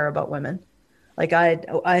fundamentally care about women. Like I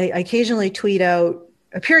occasionally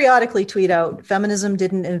periodically tweet out, feminism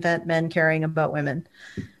didn't invent men caring about women,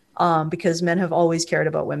 because men have always cared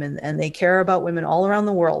about women, and they care about women all around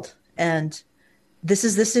the world. And this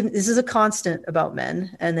is a constant about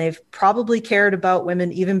men, and they've probably cared about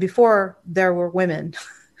women even before there were women,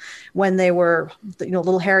 when they were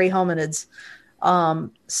little hairy hominids.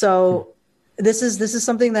 So this is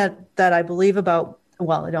something that I believe about.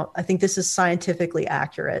 Well, I think this is scientifically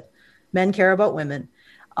accurate. Men care about women.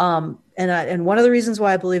 And one of the reasons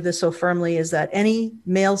why I believe this so firmly is that any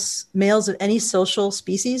males of any social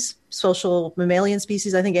mammalian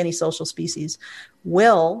species, I think any social species,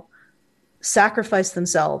 will sacrifice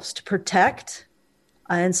themselves to protect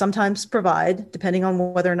and sometimes provide, depending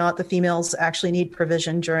on whether or not the females actually need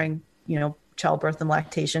provision during, childbirth and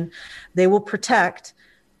lactation. They will protect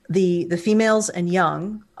the females and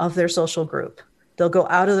young of their social group. They'll go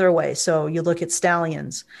out of their way. So you look at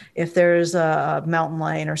stallions. If there's a mountain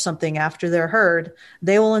lion or something after their herd,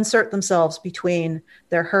 they will insert themselves between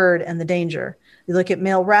their herd and the danger. You look at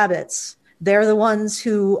male rabbits. They're the ones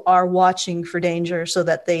who are watching for danger so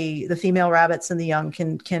that the female rabbits and the young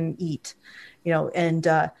can eat. Same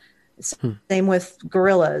with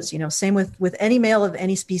gorillas. Same with any male of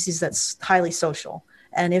any species that's highly social.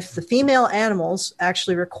 And if the female animals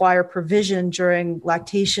actually require provision during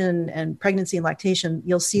lactation and pregnancy and lactation,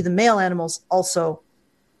 you'll see the male animals also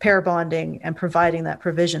pair bonding and providing that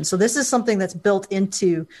provision. So this is something that's built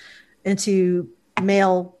into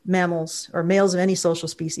male mammals or males of any social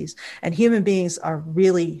species. And human beings are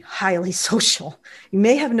really highly social. You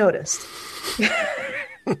may have noticed.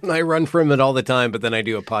 I run from it all the time, but then I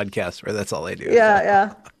do a podcast where that's all I do.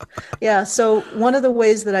 Yeah. So one of the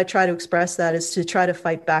ways that I try to express that is to try to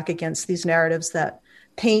fight back against these narratives that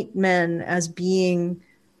paint men as being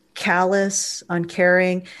callous,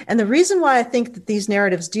 uncaring. And the reason why I think that these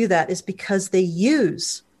narratives do that is because they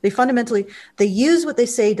use what they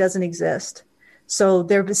say doesn't exist. So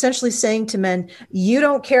they're essentially saying to men, you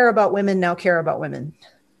don't care about women, now care about women.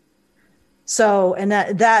 So, and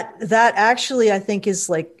that actually, I think, is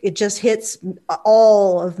like, it just hits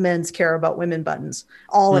all of men's care about women buttons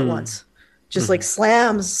all at once, just like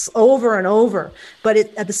slams over and over. But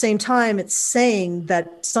at the same time, it's saying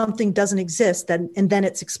that something doesn't exist, and then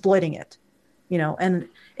it's exploiting it, and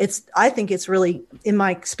I think it's really, in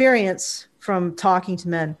my experience from talking to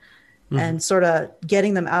men and sort of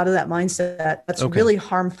getting them out of that mindset, that's really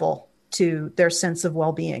harmful to their sense of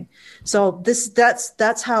well-being. So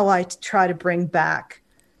that's how I try to bring back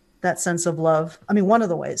that sense of love. I mean, one of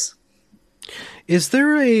the ways. Is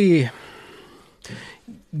there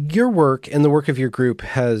your work and the work of your group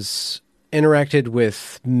has interacted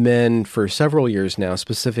with men for several years now,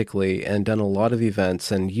 specifically, and done a lot of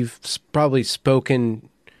events, and you've probably spoken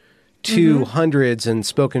to hundreds and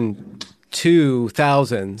spoken to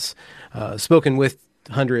thousands, spoken with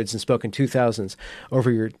hundreds and spoken to thousands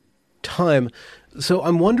over your time. So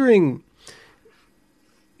I'm wondering,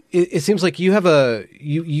 it seems like you have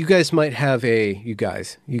you guys might have you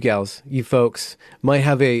gals, you folks might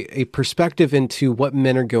have a perspective into what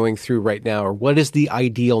men are going through right now, or what is the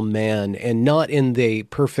ideal man, and not in the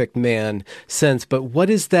perfect man sense, but what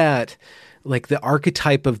is that, like the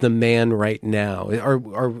archetype of the man right now?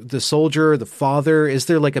 Are the soldier, the father, is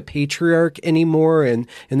there like a patriarch anymore in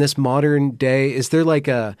this modern day? Is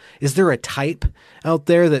there a type out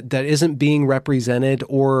there that isn't being represented,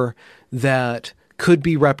 or that could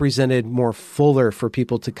be represented more fuller for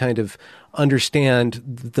people to kind of understand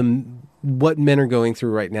what men are going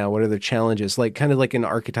through right now? What are their challenges? Like kind of like an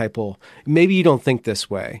archetypal, maybe you don't think this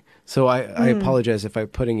way. So I apologize if I'm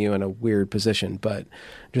putting you in a weird position, but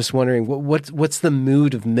just wondering what's the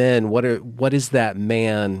mood of men? What is that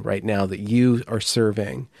man right now that you are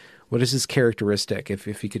serving? What is his characteristic?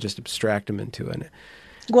 If you could just abstract him into it.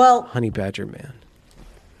 Well, honey badger man.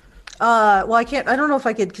 Well, I don't know if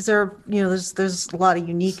I could, because there's a lot of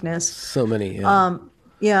uniqueness. So many. Yeah.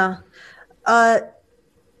 Yeah.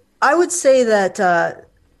 I would say that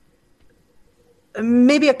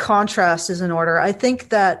maybe a contrast is in order. I think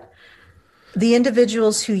that the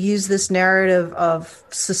individuals who use this narrative of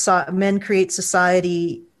men create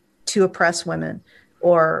society to oppress women,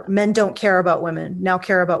 or men don't care about women, now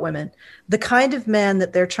care about women. The kind of man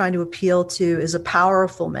that they're trying to appeal to is a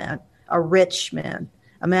powerful man, a rich man,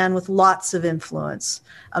 a man with lots of influence,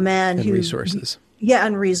 a man and resources. Yeah,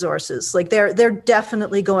 and resources. Like they're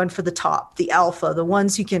definitely going for the top, the alpha, the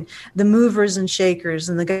ones who can, the movers and shakers,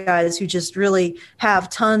 and the guys who just really have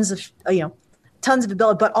tons of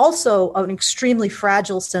ability, but also an extremely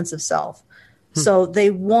fragile sense of self. So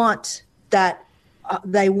they want that.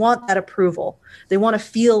 They want that approval. They want to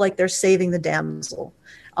feel like they're saving the damsel.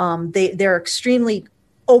 They're extremely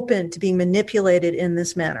open to being manipulated in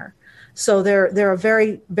this manner. So they're a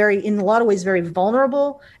very, very, in a lot of ways, very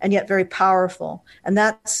vulnerable and yet very powerful. And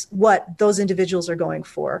that's what those individuals are going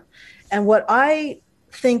for. And what I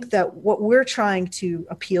think that what we're trying to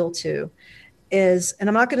appeal to is, and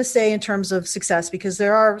I'm not going to say in terms of success, because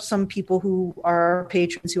there are some people who are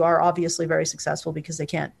patrons who are obviously very successful because they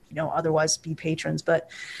can't, otherwise be patrons,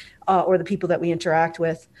 but, or the people that we interact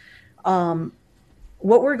with. What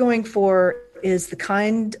we're going for is the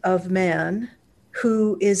kind of man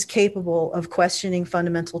who is capable of questioning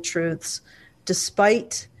fundamental truths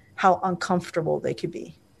despite how uncomfortable they could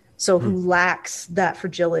be. So who lacks that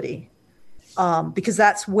fragility. Because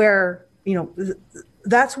that's where,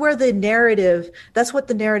 that's where the narrative, that's what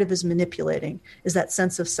the narrative is manipulating, is that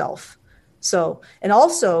sense of self. So, and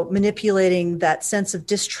also manipulating that sense of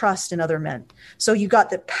distrust in other men. So you got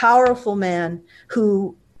the powerful man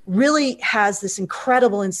who really has this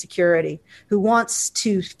incredible insecurity, who wants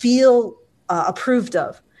to feel approved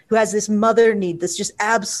of, who has this mother need, this just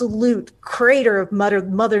absolute crater of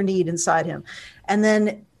mother need inside him. And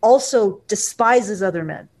then also despises other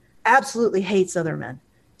men, absolutely hates other men.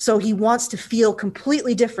 So he wants to feel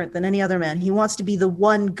completely different than any other man. He wants to be the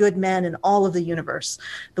one good man in all of the universe,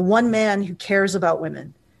 the one man who cares about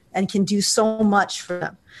women and can do so much for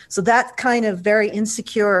them. So that kind of very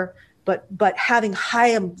insecure, but having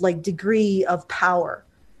high degree of power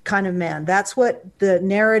kind of man. That's what the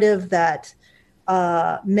narrative that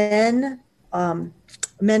men,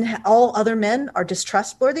 all other men are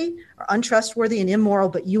distrustworthy or untrustworthy and immoral,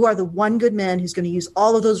 but you are the one good man who's going to use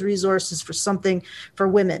all of those resources for something for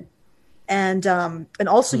women. And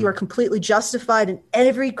also you are completely justified in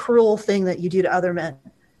every cruel thing that you do to other men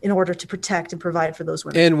in order to protect and provide for those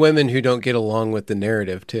women. And women who don't get along with the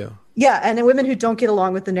narrative too. Yeah. And women who don't get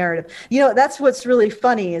along with the narrative. That's what's really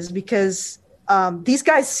funny, is because these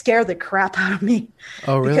guys scare the crap out of me.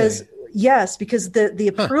 Oh, really? Because the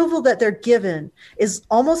approval that they're given is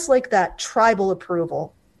almost like that tribal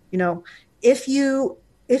approval. If you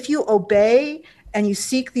obey and you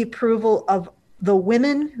seek the approval of the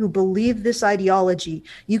women who believe this ideology,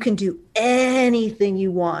 you can do anything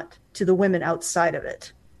you want to the women outside of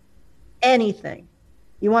it. Anything.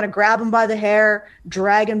 You want to grab them by the hair,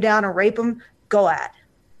 drag them down and rape them, go at.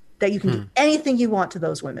 That you can do anything you want to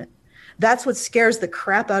those women. That's what scares the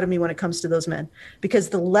crap out of me when it comes to those men, because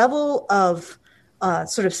the level of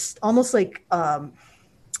sort of almost like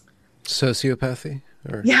sociopathy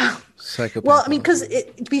or psychopathy. Well, I mean,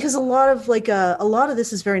 because a lot of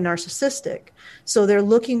this is very narcissistic. So they're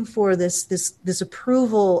looking for this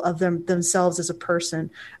approval of themselves as a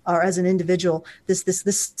person or as an individual,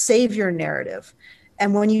 this savior narrative.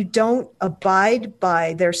 And when you don't abide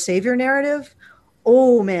by their savior narrative,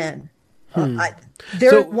 oh man.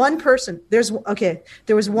 There was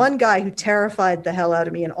one guy who terrified the hell out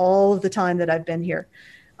of me in all of the time that I've been here.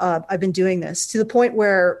 I've been doing this, to the point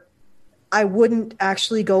where I wouldn't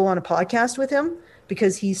actually go on a podcast with him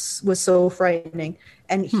because was so frightening.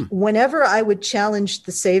 And whenever I would challenge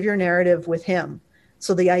the savior narrative with him,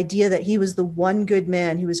 so the idea that he was the one good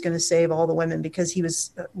man who was going to save all the women because he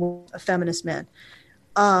was a feminist man,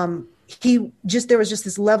 there was just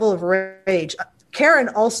this level of rage. Karen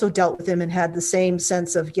also dealt with him and had the same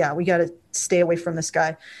sense of, yeah, we got to stay away from this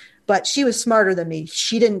guy. But she was smarter than me.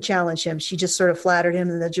 She didn't challenge him. She just sort of flattered him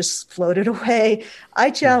and then just floated away.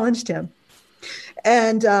 I challenged him.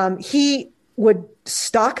 And he would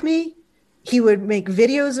stalk me. He would make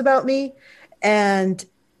videos about me. And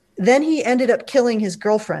then he ended up killing his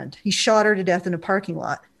girlfriend. He shot her to death in a parking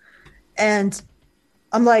lot. And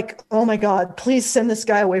I'm like, oh my God, please send this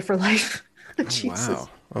guy away for life. Jesus. Wow.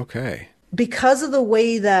 Okay. Because of the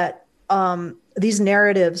way that these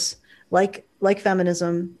narratives, like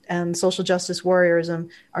feminism and social justice warriorism,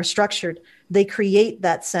 are structured, they create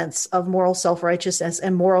that sense of moral self-righteousness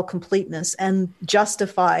and moral completeness and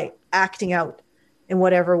justify acting out in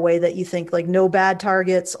whatever way that you think, like no bad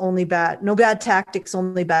tactics, only bad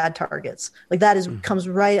targets. Like that comes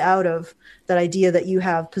right out of that idea that you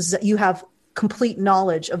have complete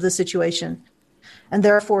knowledge of the situation, and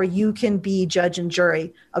therefore you can be judge and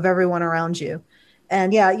jury of everyone around you.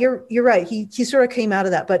 And yeah, you're right. He sort of came out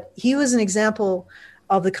of that, but he was an example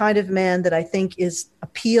of the kind of man that I think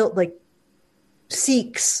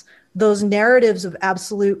seeks those narratives of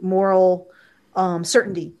absolute moral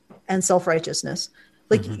certainty and self-righteousness.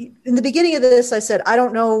 Like in the beginning of this, I said, I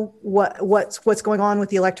don't know what's going on with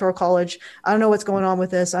the Electoral College. I don't know what's going on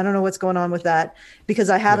with this. I don't know what's going on with that because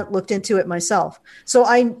I haven't looked into it myself. So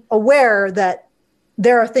I'm aware that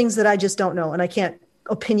there are things that I just don't know, and I can't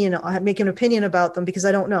make an opinion about them because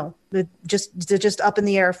I don't know. They're just up in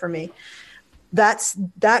the air for me.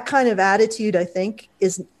 That kind of attitude, I think,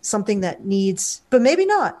 is something that needs, but maybe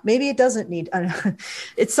not. Maybe it doesn't need. I don't know.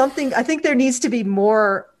 It's something. I think there needs to be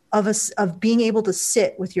more of being able to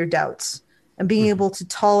sit with your doubts and being able to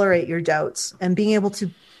tolerate your doubts and being able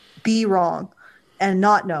to be wrong and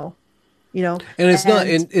not know. And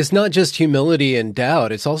it's not just humility and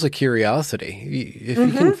doubt. It's also curiosity. If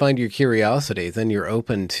you can find your curiosity, then you're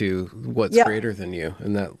open to what's greater than you.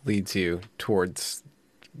 And that leads you towards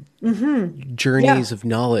journeys of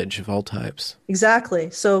knowledge of all types.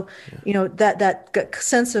 Exactly. So, that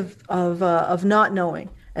sense of not knowing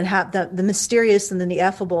and have that the mysterious and then the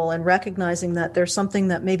effable, and recognizing that there's something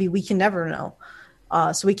that maybe we can never know.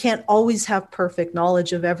 So we can't always have perfect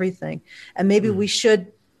knowledge of everything. And maybe we should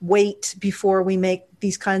wait before we make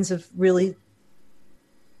these kinds of really,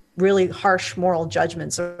 really harsh moral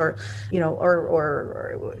judgments, or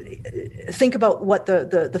think about what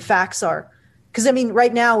the facts are. Because I mean,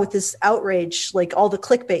 right now with this outrage, like all the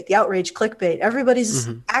outrage clickbait, everybody's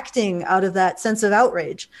acting out of that sense of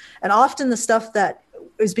outrage. And often the stuff that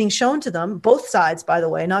is being shown to them, both sides, by the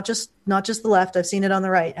way, not just the left. I've seen it on the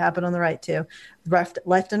right, happen on the right too,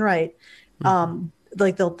 left and right.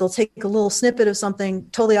 Like they'll take a little snippet of something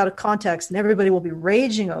totally out of context and everybody will be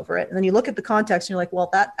raging over it. And then you look at the context and you're like, well,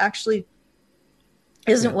 that actually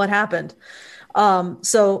isn't what happened.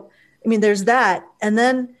 So, I mean, there's that. And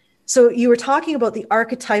then, so you were talking about the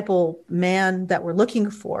archetypal man that we're looking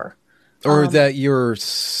for. Or that you're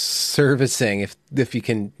servicing, if you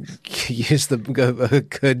can use a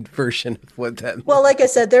good version of what that means. Well, like I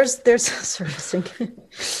said, there's servicing.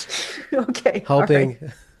 Okay. Helping.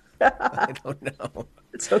 Right. I don't know.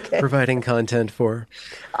 It's okay. Providing content for.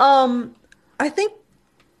 I think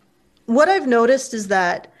what I've noticed is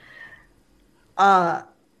that,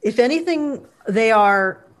 if anything, they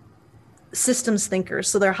are systems thinkers.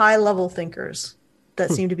 So they're high level thinkers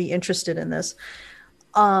that seem to be interested in this.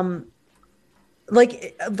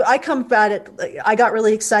 Like I come at it, I got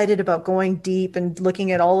really excited about going deep and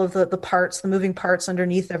looking at all of the parts, the moving parts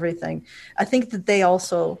underneath everything. I think that they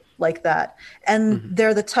also like that. And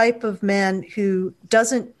they're the type of man who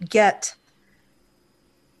doesn't get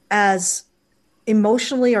as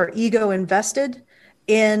emotionally or ego invested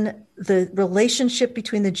in the relationship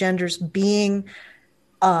between the genders being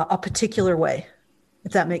a particular way,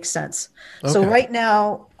 if that makes sense. Okay. So right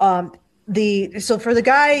now, so for the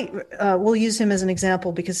guy, we'll use him as an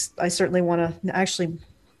example because I certainly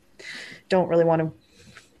don't really want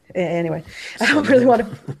to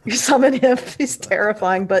summon him. He's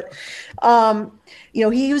terrifying, but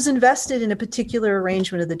he was invested in a particular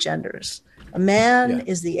arrangement of the genders. A man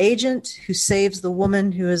is the agent who saves the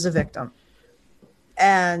woman who is a victim,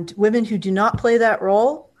 and women who do not play that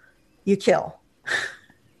role, you kill.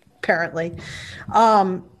 Apparently,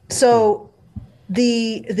 so.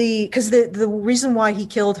 Because the reason why he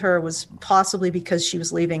killed her was possibly because she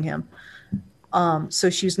was leaving him. So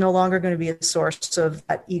she was no longer going to be a source of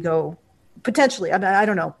that ego potentially. I mean, I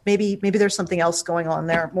don't know. Maybe there's something else going on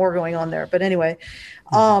there, more going on there. But anyway,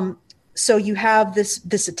 so you have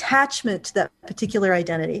this attachment to that particular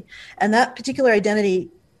identity, and that particular identity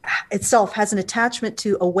itself has an attachment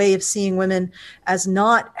to a way of seeing women as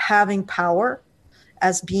not having power,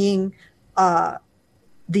 as being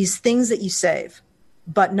these things that you save,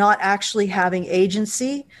 but not actually having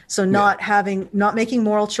agency. So not making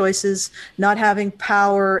moral choices, not having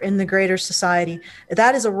power in the greater society.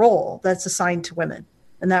 That is a role that's assigned to women.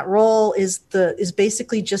 And that role is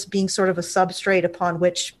basically just being sort of a substrate upon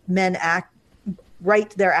which men write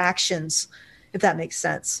their actions, if that makes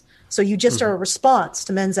sense. So you just are a response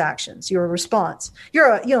to men's actions. You're a response.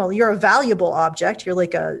 You're a valuable object. You're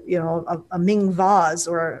like a Ming vase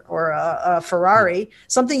or a Ferrari,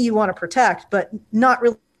 something you want to protect, but not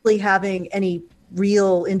really having any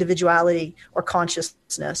real individuality or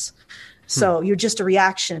consciousness. So you're just a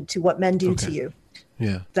reaction to what men do to you.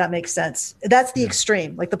 Yeah, that makes sense. That's the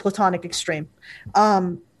extreme, like the Platonic extreme.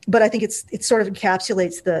 But I think it sort of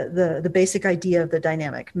encapsulates the basic idea of the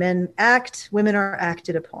dynamic. Men act, women are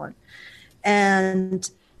acted upon. And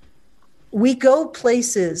we go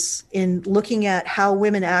places in looking at how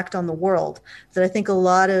women act on the world that I think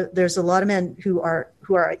there's a lot of men who are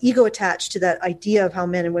ego attached to that idea of how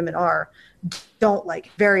men and women don't like,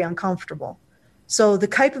 very uncomfortable. So the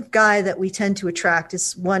type of guy that we tend to attract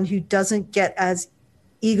is one who doesn't get as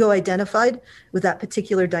ego identified with that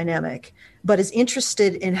particular dynamic, but is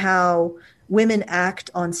interested in how women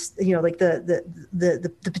act on, like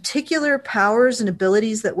the particular powers and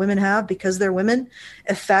abilities that women have because they're women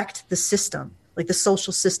affect the system, like the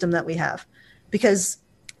social system that we have. Because,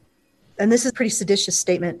 and this is a pretty seditious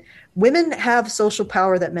statement, women have social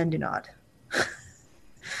power that men do not.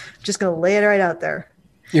 Just going to lay it right out there.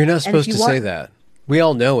 You're not supposed to say that. We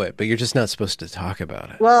all know it, but you're just not supposed to talk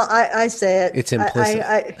about it. Well, I say it. It's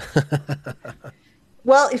implicit.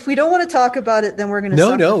 Well, if we don't want to talk about it, then we're going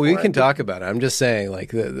to. No, we can talk about it. I'm just saying,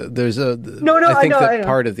 like, there's a. I think that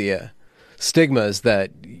part of the stigma is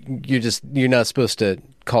that you're not supposed to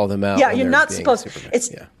call them out. Yeah, you're not supposed. It's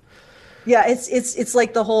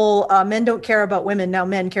like the whole men don't care about women, now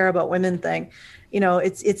men care about women thing.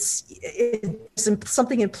 It's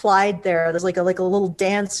something implied there. There's like a little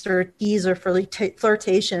dance or tease or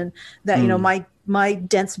flirtation that my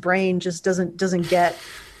dense brain just doesn't get.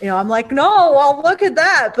 I'm like, no, well, look at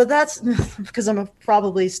that. But that's because I'm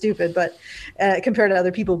probably stupid, but compared to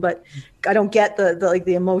other people, but I don't get the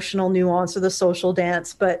emotional nuance or the social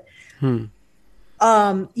dance. But so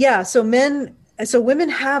women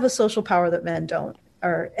have a social power that men don't,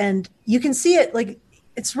 and you can see it like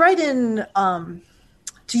it's right in, to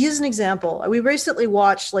use an example, we recently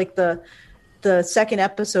watched like the second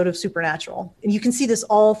episode of Supernatural, and you can see this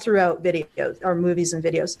all throughout videos or movies and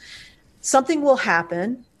videos. Something will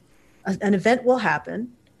happen. An event will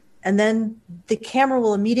happen, and then the camera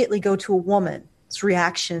will immediately go to a woman's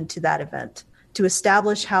reaction to that event to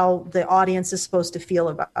establish how the audience is supposed to feel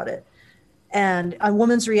about it. And a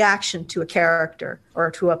woman's reaction to a character or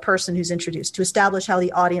to a person who's introduced to establish how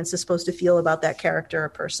the audience is supposed to feel about that character or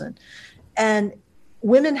person. And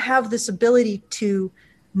women have this ability to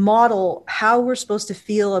model how we're supposed to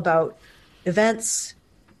feel about events,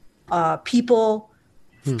 people,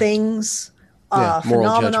 things, moral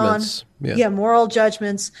phenomenon, judgments. Moral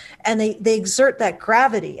judgments, and they exert that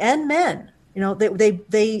gravity. And men,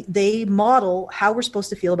 they model how we're supposed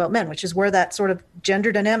to feel about men, which is where that sort of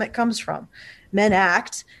gender dynamic comes from. Men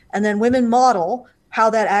act, and then women model how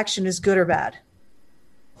that action is good or bad.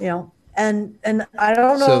 And I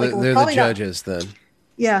don't know. So they're the judges then.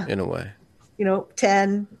 Yeah, in a way.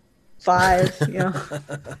 10, 5.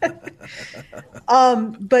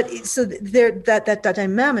 But so there that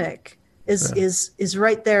dynamic is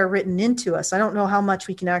right there written into us. I don't know how much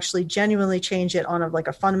we can actually genuinely change it on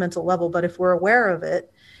a fundamental level, but if we're aware of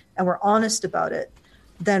it and we're honest about it,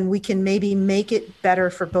 then we can maybe make it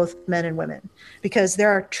better for both men and women, because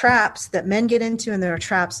there are traps that men get into and there are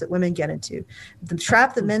traps that women get into. The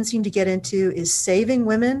trap that men seem to get into is saving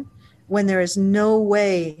women when there is no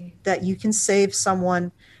way that you can save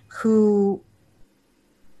someone who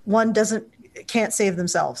can't save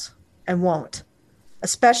themselves and won't.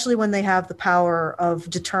 Especially when they have the power of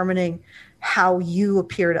determining how you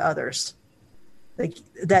appear to others. Like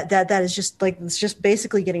that is just like, it's just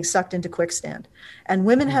basically getting sucked into quicksand. And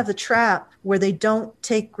women have the trap where they don't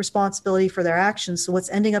take responsibility for their actions. So what's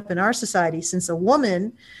ending up in our society, since a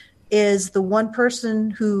woman is the one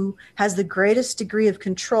person who has the greatest degree of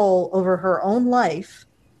control over her own life,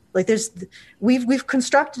 like we've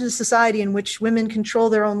constructed a society in which women control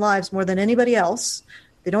their own lives more than anybody else.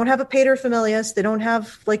 They don't have a paterfamilias. They don't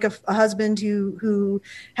have like a husband who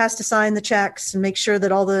has to sign the checks and make sure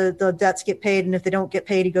that all the debts get paid. And if they don't get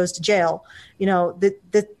paid, he goes to jail.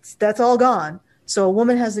 That's all gone. So a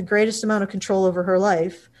woman has the greatest amount of control over her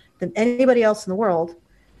life than anybody else in the world.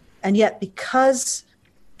 And yet, because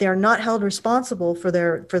they're not held responsible for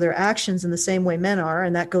their actions in the same way men are,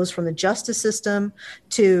 and that goes from the justice system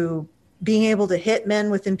to being able to hit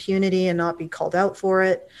men with impunity and not be called out for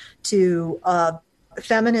it, to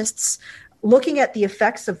feminists looking at the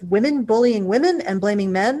effects of women bullying women and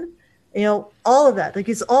blaming men, all of that. Like,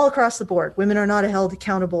 it's all across the board. Women are not held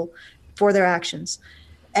accountable for their actions.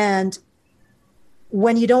 And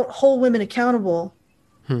when you don't hold women accountable,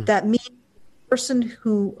 that means the person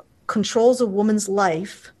who controls a woman's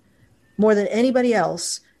life more than anybody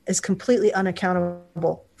else is completely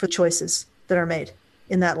unaccountable for choices that are made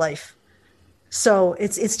in that life. So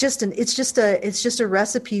it's just a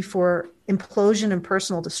recipe for implosion and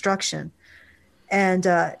personal destruction. And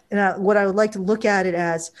what I would like to look at it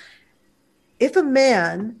as, if a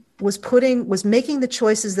man was making the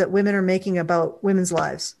choices that women are making about women's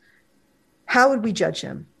lives, how would we judge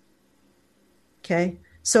him? Okay.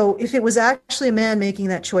 So if it was actually a man making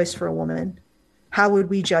that choice for a woman, how would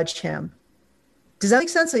we judge him? Does that make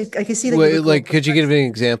sense? I can see that. Wait, could you give an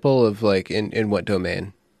example of in what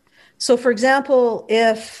domain? So, for example,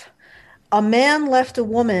 if a man left a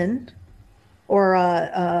woman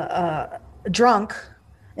or drunk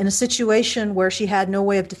in a situation where she had no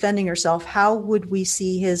way of defending herself, how would we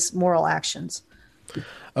see his moral actions?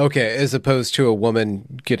 Okay, as opposed to a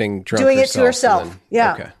woman getting drunk doing it to herself.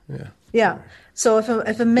 Yeah. Okay. Yeah. Yeah. So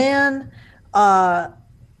if a man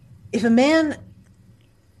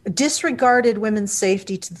disregarded women's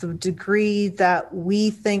safety to the degree that we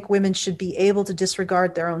think women should be able to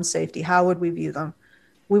disregard their own safety, how would we view them?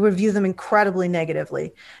 We would view them incredibly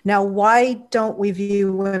negatively. Now, why don't we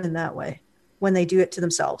view women that way when they do it to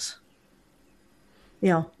themselves?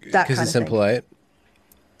 That kind of thing. Because it's impolite.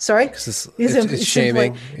 Sorry? Because it's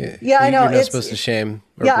shaming. Yeah, I know. You're not supposed to shame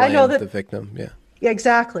or blame I know that, the victim. Yeah. Yeah,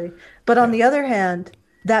 exactly. But on the other hand,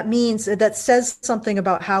 that says something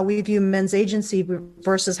about how we view men's agency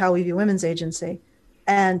versus how we view women's agency.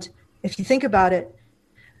 And if you think about it,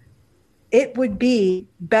 it would be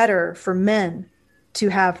better for men to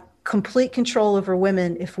have complete control over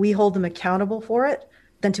women if we hold them accountable for it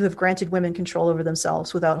than to have granted women control over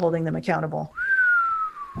themselves without holding them accountable.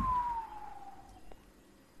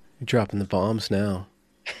 You're dropping the bombs now.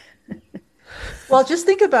 Well, just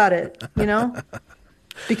think about it,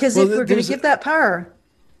 because if we're going to give that power.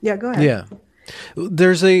 Yeah, go ahead. Yeah.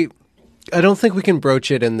 I don't think we can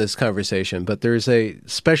broach it in this conversation, but there's a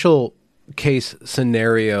special case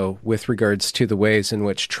scenario with regards to the ways in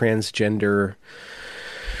which transgender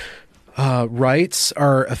rights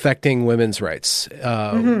are affecting women's rights,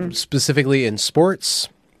 specifically in sports,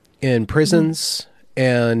 in prisons,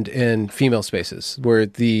 and in female spaces, where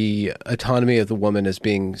the autonomy of the woman is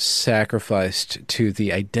being sacrificed to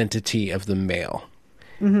the identity of the male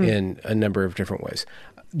in a number of different ways.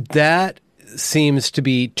 That seems to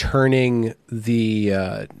be turning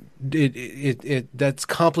that's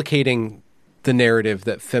complicating the narrative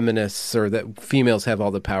that feminists or that females have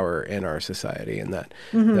all the power in our society, and that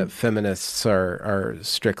feminists are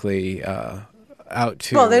strictly out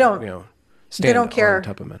to stand on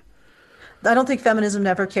top of men. I don't think feminism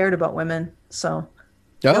never cared about women, so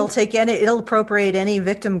it'll appropriate any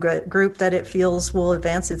victim group that it feels will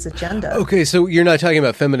advance its agenda. Okay, so you're not talking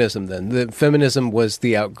about feminism then. The feminism was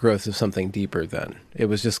the outgrowth of something deeper then. It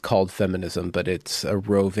was just called feminism, but it's a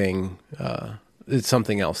roving, it's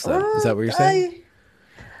something else then. Is that what you're saying?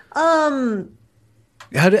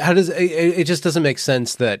 How does it just doesn't make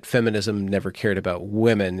sense that feminism never cared about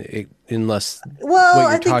women unless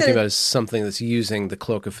what you're talking about is something that's using the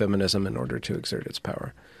cloak of feminism in order to exert its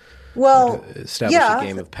power. Well, to establish a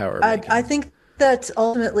game of power. I think that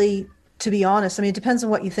ultimately, to be honest, it depends on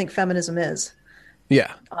what you think feminism is.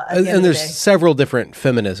 Yeah. And there's several different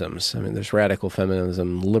feminisms. There's radical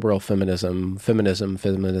feminism, liberal feminism, feminism,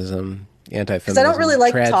 anti-feminism, because I don't really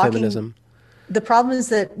like talking. Feminism. The problem is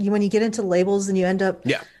that when you get into labels and you end up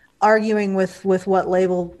arguing with what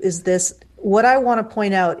label is this, what I want to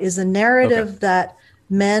point out is a narrative that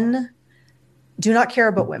men do not care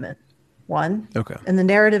about women, one. Okay. And the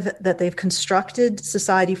narrative that they've constructed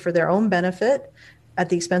society for their own benefit at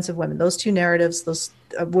the expense of women. Those two narratives,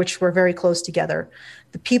 which were very close together.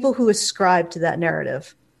 The people who ascribe to that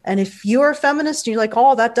narrative. And if you're a feminist, you're like,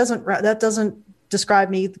 oh, that doesn't describe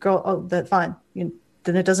me, girl. Oh, that's fine.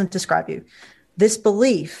 Then it doesn't describe you. This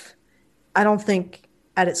belief, I don't think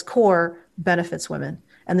at its core benefits women.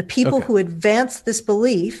 And the people who advance this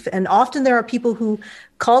belief, and often there are people who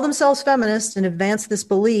call themselves feminists and advance this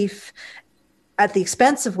belief at the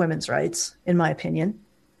expense of women's rights, in my opinion,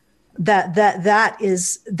 those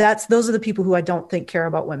are the people who I don't think care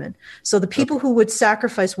about women. So the people who would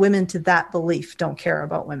sacrifice women to that belief don't care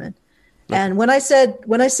about women. And when I said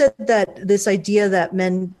that this idea that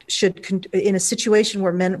men should, in a situation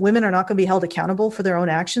where women are not going to be held accountable for their own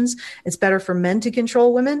actions, it's better for men to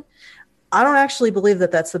control women. I don't actually believe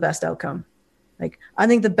that that's the best outcome. Like, I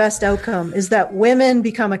think the best outcome is that women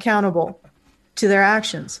become accountable to their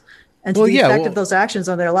actions and to the effect of those actions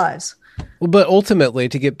on their lives. Well, but ultimately,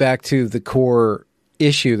 to get back to the core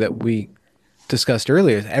issue that we discussed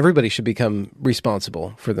earlier, everybody should become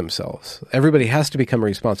responsible for themselves. Everybody has to become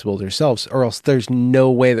responsible themselves, or else there's no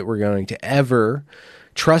way that we're going to ever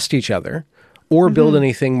trust each other or build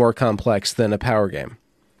anything more complex than a power game.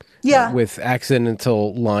 Yeah. With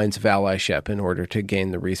accidental lines of allyship in order to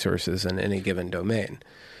gain the resources in any given domain.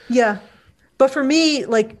 Yeah. But for me,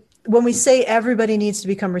 like, when we say everybody needs to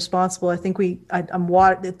become responsible, I think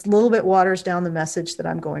it's a little bit waters down the message that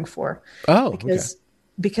I'm going for. Oh,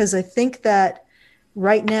 because I think that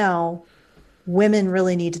right now, women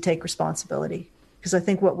really need to take responsibility. Because I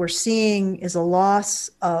think what we're seeing is a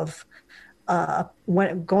loss of,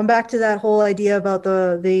 going back to that whole idea about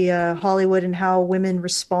the Hollywood and how women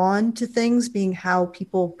respond to things being how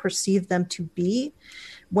people perceive them to be.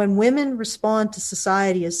 When women respond to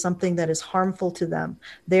society as something that is harmful to them,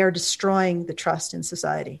 they are destroying the trust in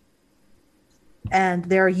society. And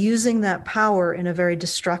they're using that power in a very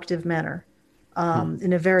destructive manner,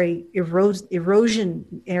 in a very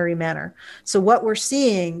erosionary manner. So what we're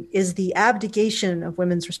seeing is the abdication of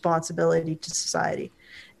women's responsibility to society.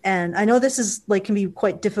 And I know this is can be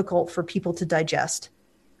quite difficult for people to digest,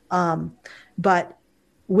 but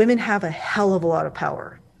women have a hell of a lot of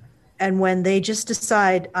power. And when they just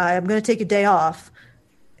decide, I'm going to take a day off,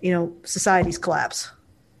 societies collapse.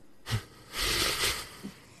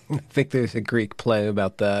 I think there's a Greek play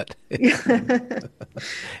about that.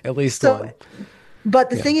 At least one. But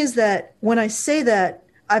the thing is that when I say that,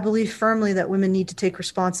 I believe firmly that women need to take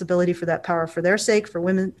responsibility for that power, for their sake, for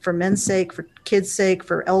men's sake, for kids' sake,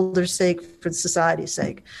 for elders' sake, for society's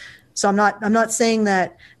sake. So I'm not saying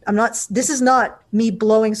that this is not me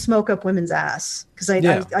blowing smoke up women's ass, because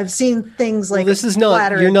I've seen things like, this is not,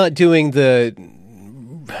 flattery. You're not doing the,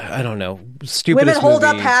 I don't know, stupidest women hold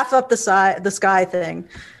movie. up half up the sky thing.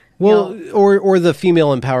 Well, or the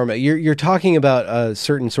female empowerment. You're talking about a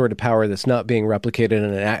certain sort of power that's not being replicated in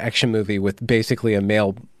an action movie with basically a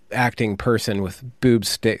male acting person with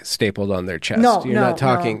boobs stapled on their chest.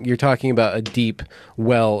 You're talking about a deep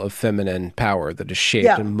well of feminine power that has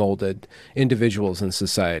shaped and molded individuals and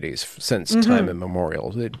societies since time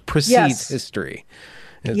immemorial. It precedes history.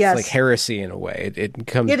 It's like heresy in a way. It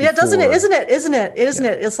comes. Doesn't it? Isn't it?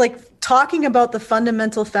 It's like talking about the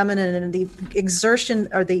fundamental feminine and the exertion,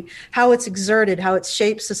 or how it's exerted, how it's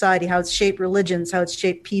shaped society, how it's shaped religions, how it's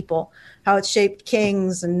shaped people, how it's shaped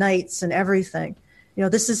kings and knights and everything.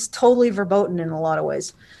 This is totally verboten in a lot of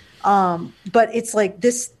ways. But it's like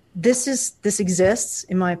this exists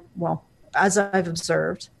as I've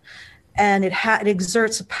observed, and it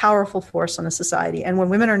exerts a powerful force on a society. And when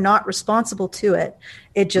women are not responsible to it,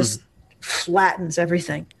 it just flattens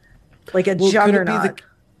everything like a juggernaut.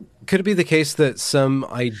 Could it be the case that some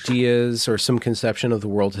ideas or some conception of the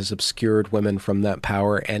world has obscured women from that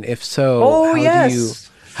power? And if so,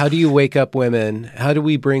 how do you wake up women? How do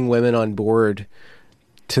we bring women on board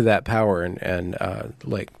to that power and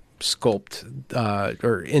sculpt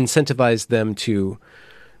or incentivize them to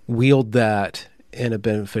wield that in a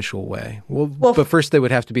beneficial way? Well, but first they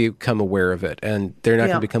would have to become aware of it, and they're not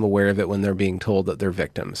going to become aware of it when they're being told that they're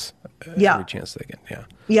victims. Every chance they get.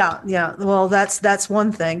 Yeah. Well, that's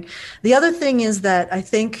one thing. The other thing is that I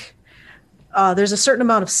think there's a certain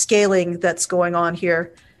amount of scaling that's going on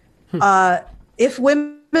here. If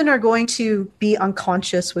women are going to be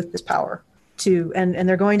unconscious with this power, and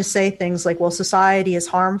they're going to say things like, well, society is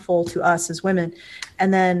harmful to us as women.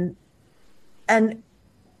 And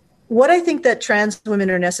what I think that trans women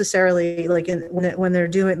are necessarily when they're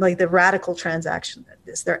doing the radical transaction,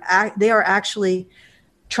 they are actually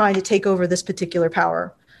trying to take over this particular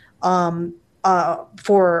power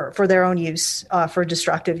for their own use, for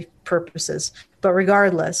destructive purposes. But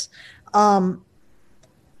regardless,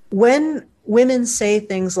 when women say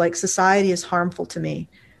things like society is harmful to me,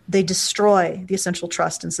 they destroy the essential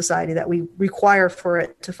trust in society that we require for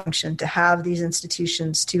it to function, to have these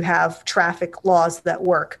institutions, to have traffic laws that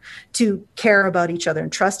work, to care about each other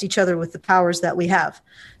and trust each other with the powers that we have.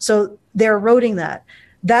 So they're eroding that.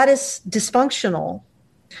 That is dysfunctional.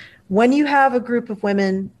 when you have a group of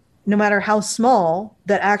women, no matter how small,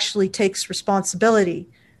 that actually takes responsibility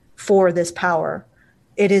for this power,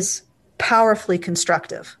 it is powerfully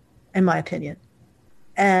constructive, in my opinion.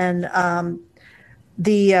 And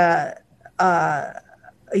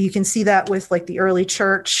you can see that with like the early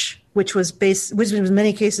church, which was in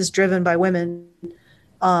many cases driven by women,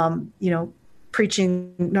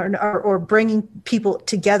 preaching or bringing people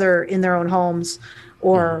together in their own homes,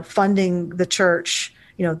 or funding the church.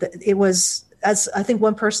 It was, as I think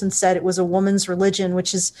one person said, it was a woman's religion,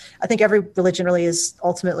 which is, I think every religion really is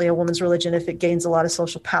ultimately a woman's religion if it gains a lot of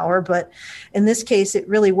social power. But in this case, it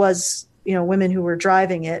really was, women who were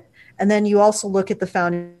driving it. And then you also look at the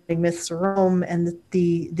founding myths of Rome and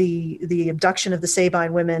the abduction of the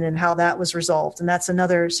Sabine women and how that was resolved. And that's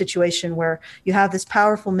another situation where you have this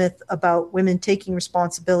powerful myth about women taking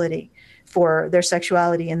responsibility for their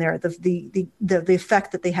sexuality and the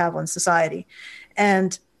effect that they have on society.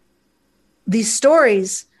 And these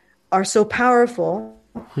stories are so powerful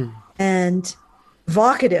and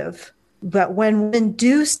evocative, but when women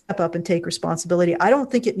do step up and take responsibility, I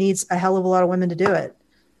don't think it needs a hell of a lot of women to do it.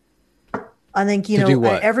 I think,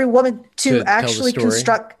 every woman to actually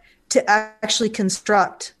construct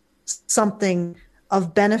something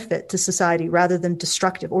of benefit to society rather than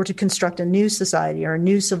destructive, or to construct a new society or a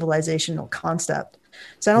new civilizational concept.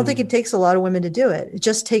 So I don't think it takes a lot of women to do it. It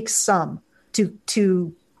just takes some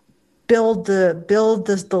to build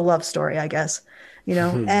the love story, I guess,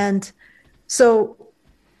 and so.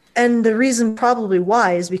 And the reason probably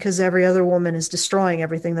why is because every other woman is destroying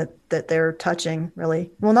everything that they're touching,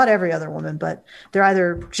 really. Well, not every other woman, but they're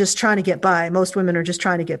either just trying to get by. Most women are just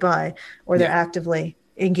trying to get by, or they're actively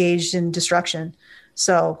engaged in destruction.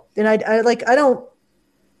 So, and I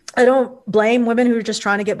don't blame women who are just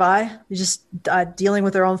trying to get by. They're just dealing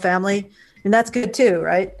with their own family. And that's good too,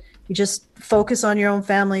 right? You just focus on your own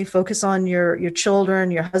family, focus on your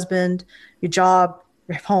children, your husband, your job,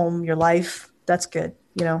 your home, your life. That's good.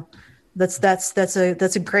 That's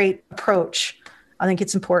a great approach. I think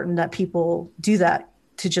it's important that people do that,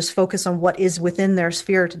 to just focus on what is within their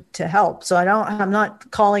sphere to help. So I'm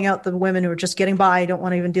not calling out the women who are just getting by, don't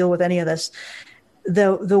want to even deal with any of this.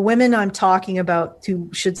 The women I'm talking about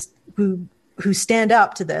who stand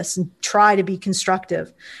up to this and try to be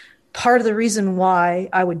constructive. Part of the reason why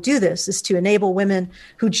I would do this is to enable women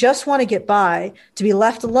who just want to get by to be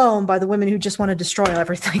left alone by the women who just want to destroy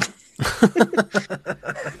everything.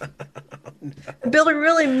 Building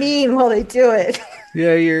really mean while they do it.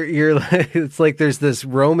 Yeah, you're like, it's like there's this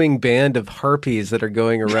roaming band of harpies that are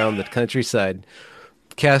going around the countryside,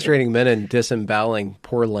 castrating men and disemboweling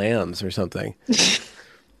poor lambs or something.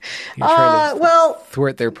 You're trying to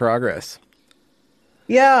thwart their progress.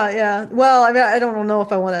 Yeah. Well, I mean, I don't know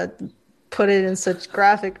if I want to put it in such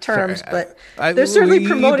graphic terms, but they're certainly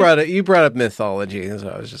promoting. You brought up mythology, so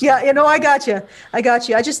I was just I got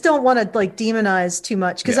you. I just don't want to like demonize too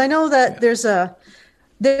much, because I know that there's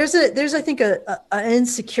I think an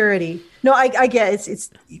insecurity. No, I get it's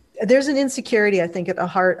there's an insecurity, I think, at the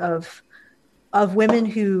heart of women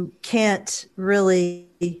who can't really.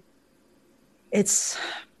 It's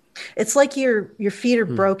like your feet are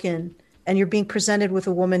broken and you're being presented with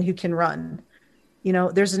a woman who can run.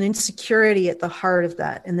 There's an insecurity at the heart of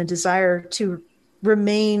that, and the desire to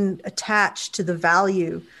remain attached to the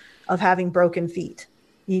value of having broken feet.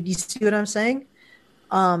 You see what I'm saying?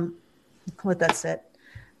 What that's it.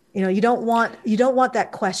 You don't want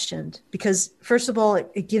that questioned, because first of all,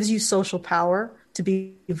 it gives you social power to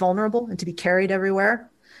be vulnerable and to be carried everywhere.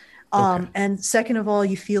 And second of all,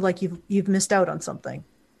 you feel like you've missed out on something,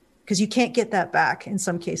 because you can't get that back in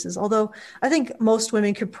some cases. Although I think most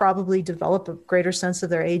women could probably develop a greater sense of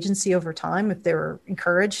their agency over time if they were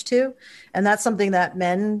encouraged to. And that's something that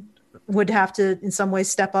men would have to in some ways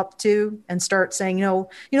step up to and start saying,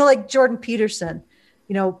 like Jordan Peterson,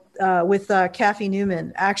 with Kathy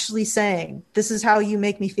Newman actually saying, this is how you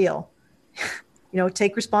make me feel.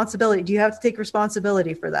 Take responsibility. Do you have to take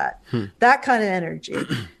responsibility for that? That kind of energy.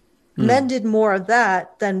 Men did more of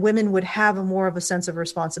that, then women would have more of a sense of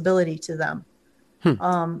responsibility to them.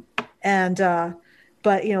 So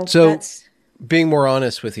that's being more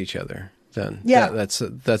honest with each other, then that's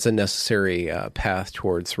a necessary path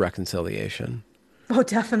towards reconciliation. Oh,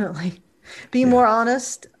 definitely. Being more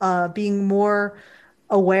honest, being more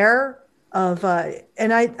aware of,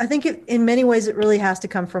 and I think in many ways it really has to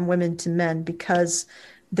come from women to men, because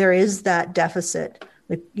there is that deficit.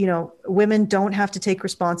 Like, women don't have to take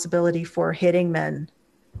responsibility for hitting men.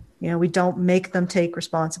 We don't make them take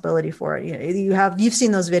responsibility for it. You've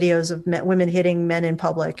seen those videos of women hitting men in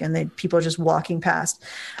public, and people are just walking past.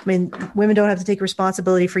 I mean, women don't have to take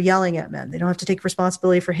responsibility for yelling at men. They don't have to take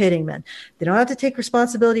responsibility for hitting men. They don't have to take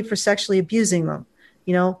responsibility for sexually abusing them.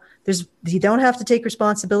 You don't have to take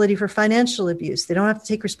responsibility for financial abuse. They don't have to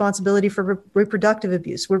take responsibility for reproductive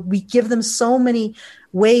abuse. We give them so many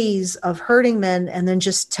ways of hurting men and then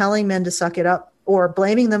just telling men to suck it up, or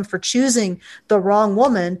blaming them for choosing the wrong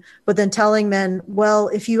woman, but then telling men, well,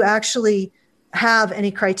 if you actually have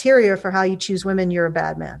any criteria for how you choose women, you're a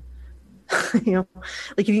bad man.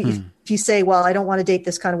 Like if you say, well, I don't want to date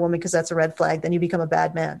this kind of woman because that's a red flag, then you become a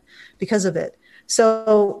bad man because of it.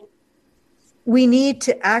 So we need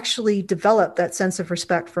to actually develop that sense of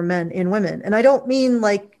respect for men in women. And I don't mean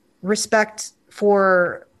like respect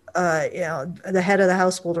for, the head of the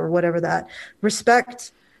household or whatever that.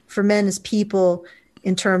 Respect for men as people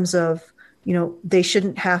in terms of, they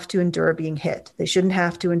shouldn't have to endure being hit. They shouldn't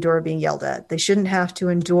have to endure being yelled at. They shouldn't have to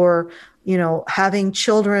endure, having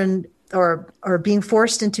children or being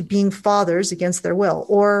forced into being fathers against their will,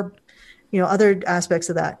 or, other aspects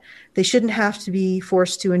of that. They shouldn't have to be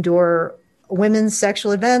forced to endure women's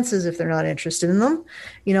sexual advances if they're not interested in them,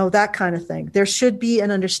 that kind of thing. There should be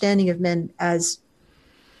an understanding of men as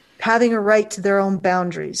having a right to their own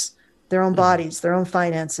boundaries, their own bodies, their own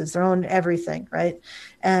finances, their own everything, right?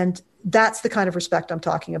 And that's the kind of respect I'm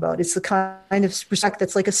talking about. It's the kind of respect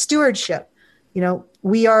that's like a stewardship.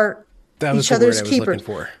 We are each other's keepers.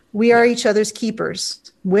 We are each other's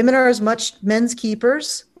keepers. Women are as much men's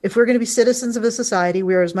keepers. If we're going to be citizens of a society,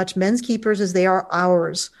 we are as much men's keepers as they are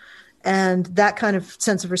ours. And that kind of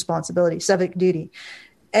sense of responsibility, civic duty.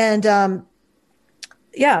 And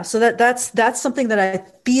so that's something that I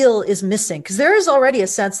feel is missing, because there is already a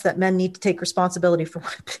sense that men need to take responsibility for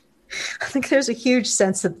women. I think there's a huge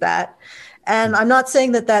sense of that. And I'm not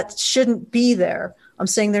saying that shouldn't be there. I'm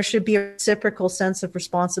saying there should be a reciprocal sense of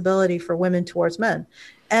responsibility for women towards men.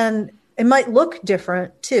 And it might look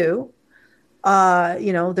different too.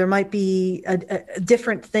 There might be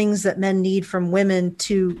different things that men need from women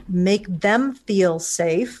to make them feel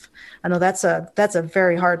safe. I know that's a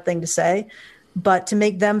very hard thing to say, but to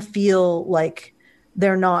make them feel like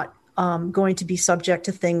they're not going to be subject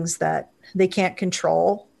to things that they can't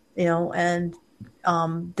control, and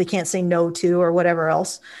they can't say no to or whatever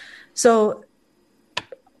else. So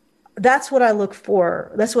that's what I look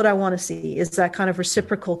for. That's what I want to see, is that kind of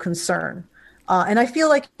reciprocal concern. And I feel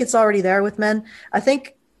like it's already there with men. I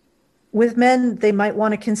think with men, they might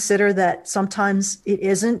want to consider that sometimes it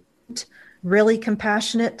isn't really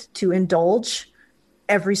compassionate to indulge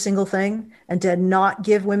every single thing and to not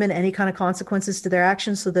give women any kind of consequences to their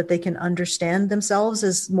actions so that they can understand themselves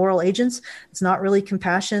as moral agents. It's not really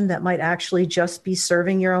compassion. That might actually just be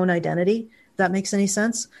serving your own identity, if that makes any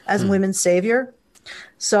sense, as women's savior.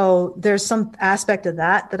 So there's some aspect of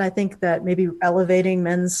that I think that maybe elevating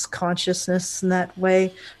men's consciousness in that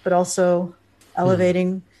way, but also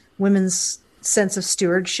elevating women's sense of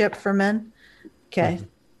stewardship for men. Okay.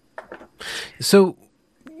 So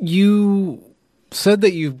you said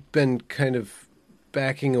that you've been kind of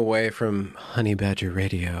backing away from Honey Badger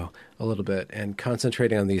Radio a little bit and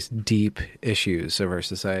concentrating on these deep issues of our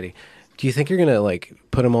society. Do you think you're going to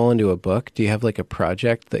put them all into a book? Do you have a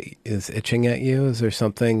project that is itching at you? Is there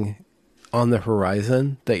something on the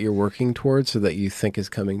horizon that you're working towards or that you think is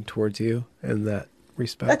coming towards you in that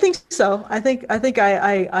respect? I think so. I think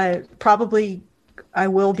I probably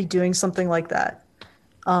will be doing something like that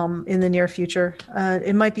in the near future.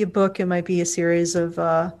 It might be a book. It might be a series of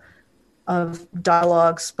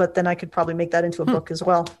dialogues, but then I could probably make that into a book as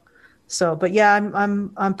well. So, but yeah,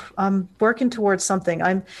 I'm working towards something.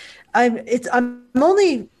 I'm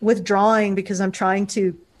only withdrawing because I'm trying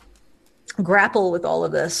to grapple with all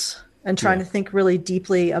of this and trying to think really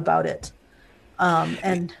deeply about it.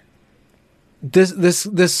 And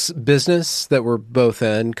this business that we're both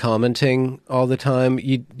in, commenting all the time,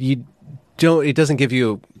 you don't. It doesn't give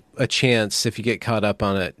you a chance, if you get caught up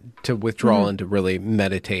on it, to withdraw and to really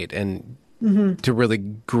meditate and to really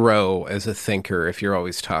grow as a thinker if you're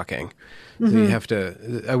always talking. So you have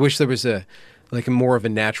to, I wish there was a more of a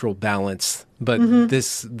natural balance, but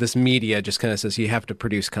this media just kind of says you have to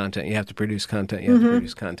produce content, you have to produce content, you have to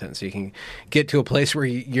produce content, so you can get to a place where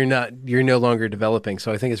you're no longer developing.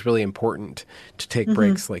 So I think it's really important to take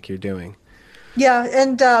breaks like you're doing. Yeah,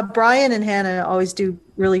 and Brian and Hannah always do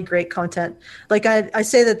really great content. I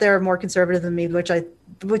say that they're more conservative than me, which I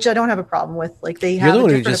don't have a problem with. They have. You're the one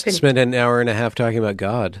who just spent an hour and a half talking about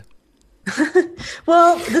God.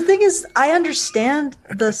 Well, the thing is, I understand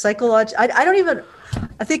the psychology. I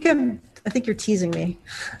think you're teasing me.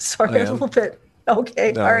 Sorry, a little bit.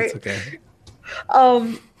 Okay, No, all right. it's okay.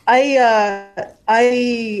 I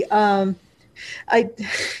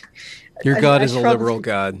Your I, God I is a struggle. liberal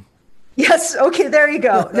God. Yes. Okay. There you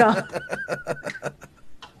go. No,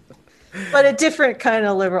 but a different kind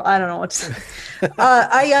of liberal. I don't know what to say.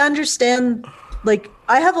 I understand. Like,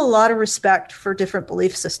 I have a lot of respect for different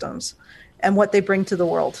belief systems and what they bring to the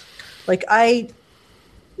world. Like, I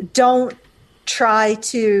don't try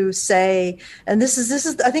to say, and this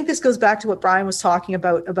is I think this goes back to what Brian was talking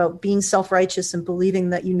about being self-righteous and believing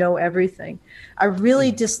that you know everything. I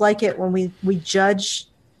really dislike it when we judge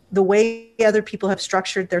the way other people have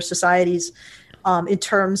structured their societies in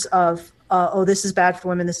terms of oh, this is bad for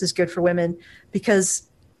women, this is good for women, because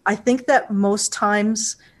I think that most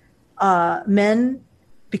times men,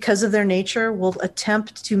 because of their nature, will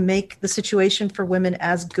attempt to make the situation for women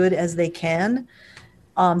as good as they can.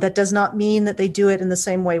 That does not mean that they do it in the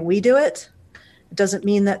same way we do it. It doesn't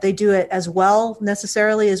mean that they do it as well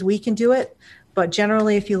necessarily as we can do it. But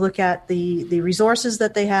generally, if you look at the resources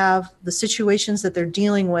that they have, the situations that they're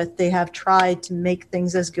dealing with, they have tried to make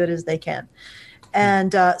things as good as they can.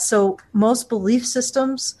 And so most belief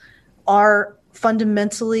systems are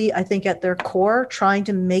fundamentally, I think, at their core, trying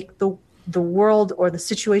to make the world or the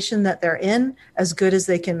situation that they're in as good as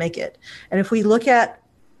they can make it. And if we look at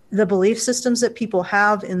the belief systems that people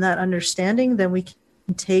have in that understanding, then we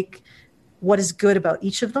can take what is good about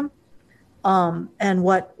each of them, and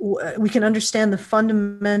what we can understand the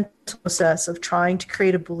fundamental process of trying to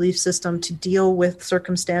create a belief system to deal with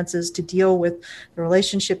circumstances, to deal with the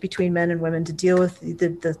relationship between men and women, to deal with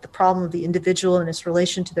the problem of the individual and its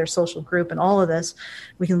relation to their social group, and all of this.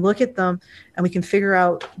 We can look at them and we can figure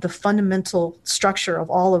out the fundamental structure of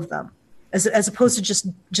all of them, as opposed to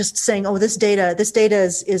just saying, oh, this data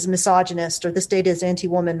is misogynist, or this data is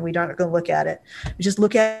anti-woman. We aren't going to look at it. We just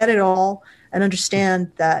look at it all and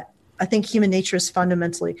understand that I think human nature is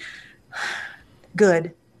fundamentally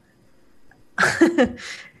good.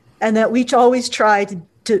 And that we always try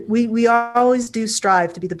we always do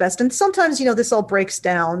strive to be the best. And sometimes, this all breaks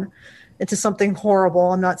down into something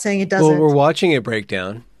horrible. I'm not saying it doesn't. Well, we're watching it break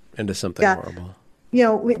down into something horrible.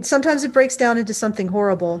 Sometimes it breaks down into something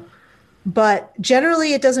horrible. But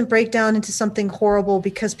generally, it doesn't break down into something horrible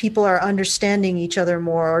because people are understanding each other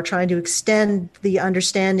more, or trying to extend the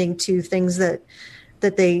understanding to things that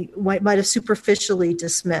they might have superficially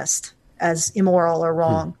dismissed as immoral or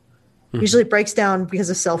wrong. Usually it breaks down because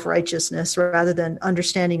of self-righteousness rather than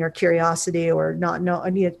understanding or curiosity, or not know,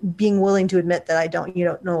 being willing to admit that you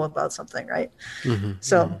don't know about something, right?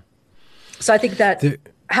 So I think that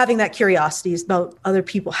having that curiosity is about other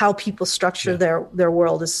people, how people structure their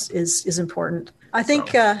world is important. I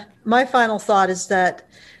think my final thought is that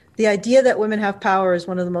the idea that women have power is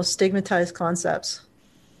one of the most stigmatized concepts.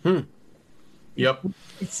 Yep.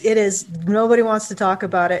 It is. Nobody wants to talk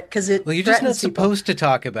about it because it. Well, you're just not supposed to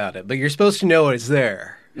talk about it, but you're supposed to know it's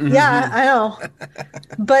there. Yeah, I know.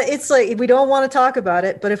 But it's like, we don't want to talk about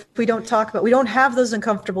it. But if we don't talk about, we don't have those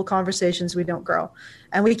uncomfortable conversations, we don't grow.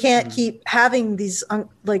 And we can't keep having these,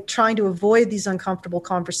 trying to avoid these uncomfortable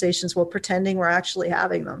conversations while pretending we're actually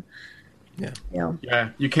having them. Yeah. Yeah.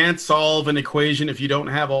 You can't solve an equation if you don't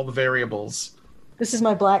have all the variables. This is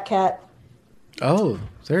my black cat. Oh,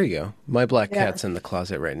 there you go. My black cat's in the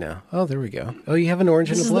closet right now. Oh, there we go. Oh, you have an orange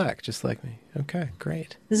and a black, just like me. Okay,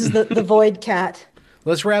 great. This is the void cat.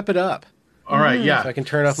 Let's wrap it up. All right, yeah. So I can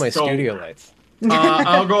turn off my studio lights.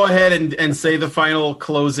 I'll go ahead and say the final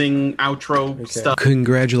closing outro stuff.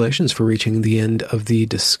 Congratulations for reaching the end of the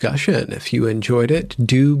discussion. If you enjoyed it,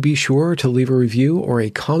 do be sure to leave a review or a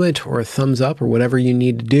comment or a thumbs up or whatever you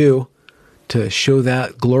need to do to show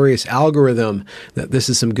that glorious algorithm that this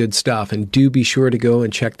is some good stuff. And do be sure to go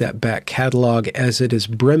and check that back catalog, as it is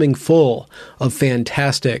brimming full of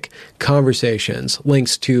fantastic conversations.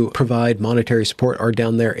 Links to provide monetary support are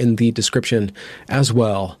down there in the description as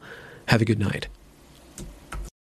well. Have a good night.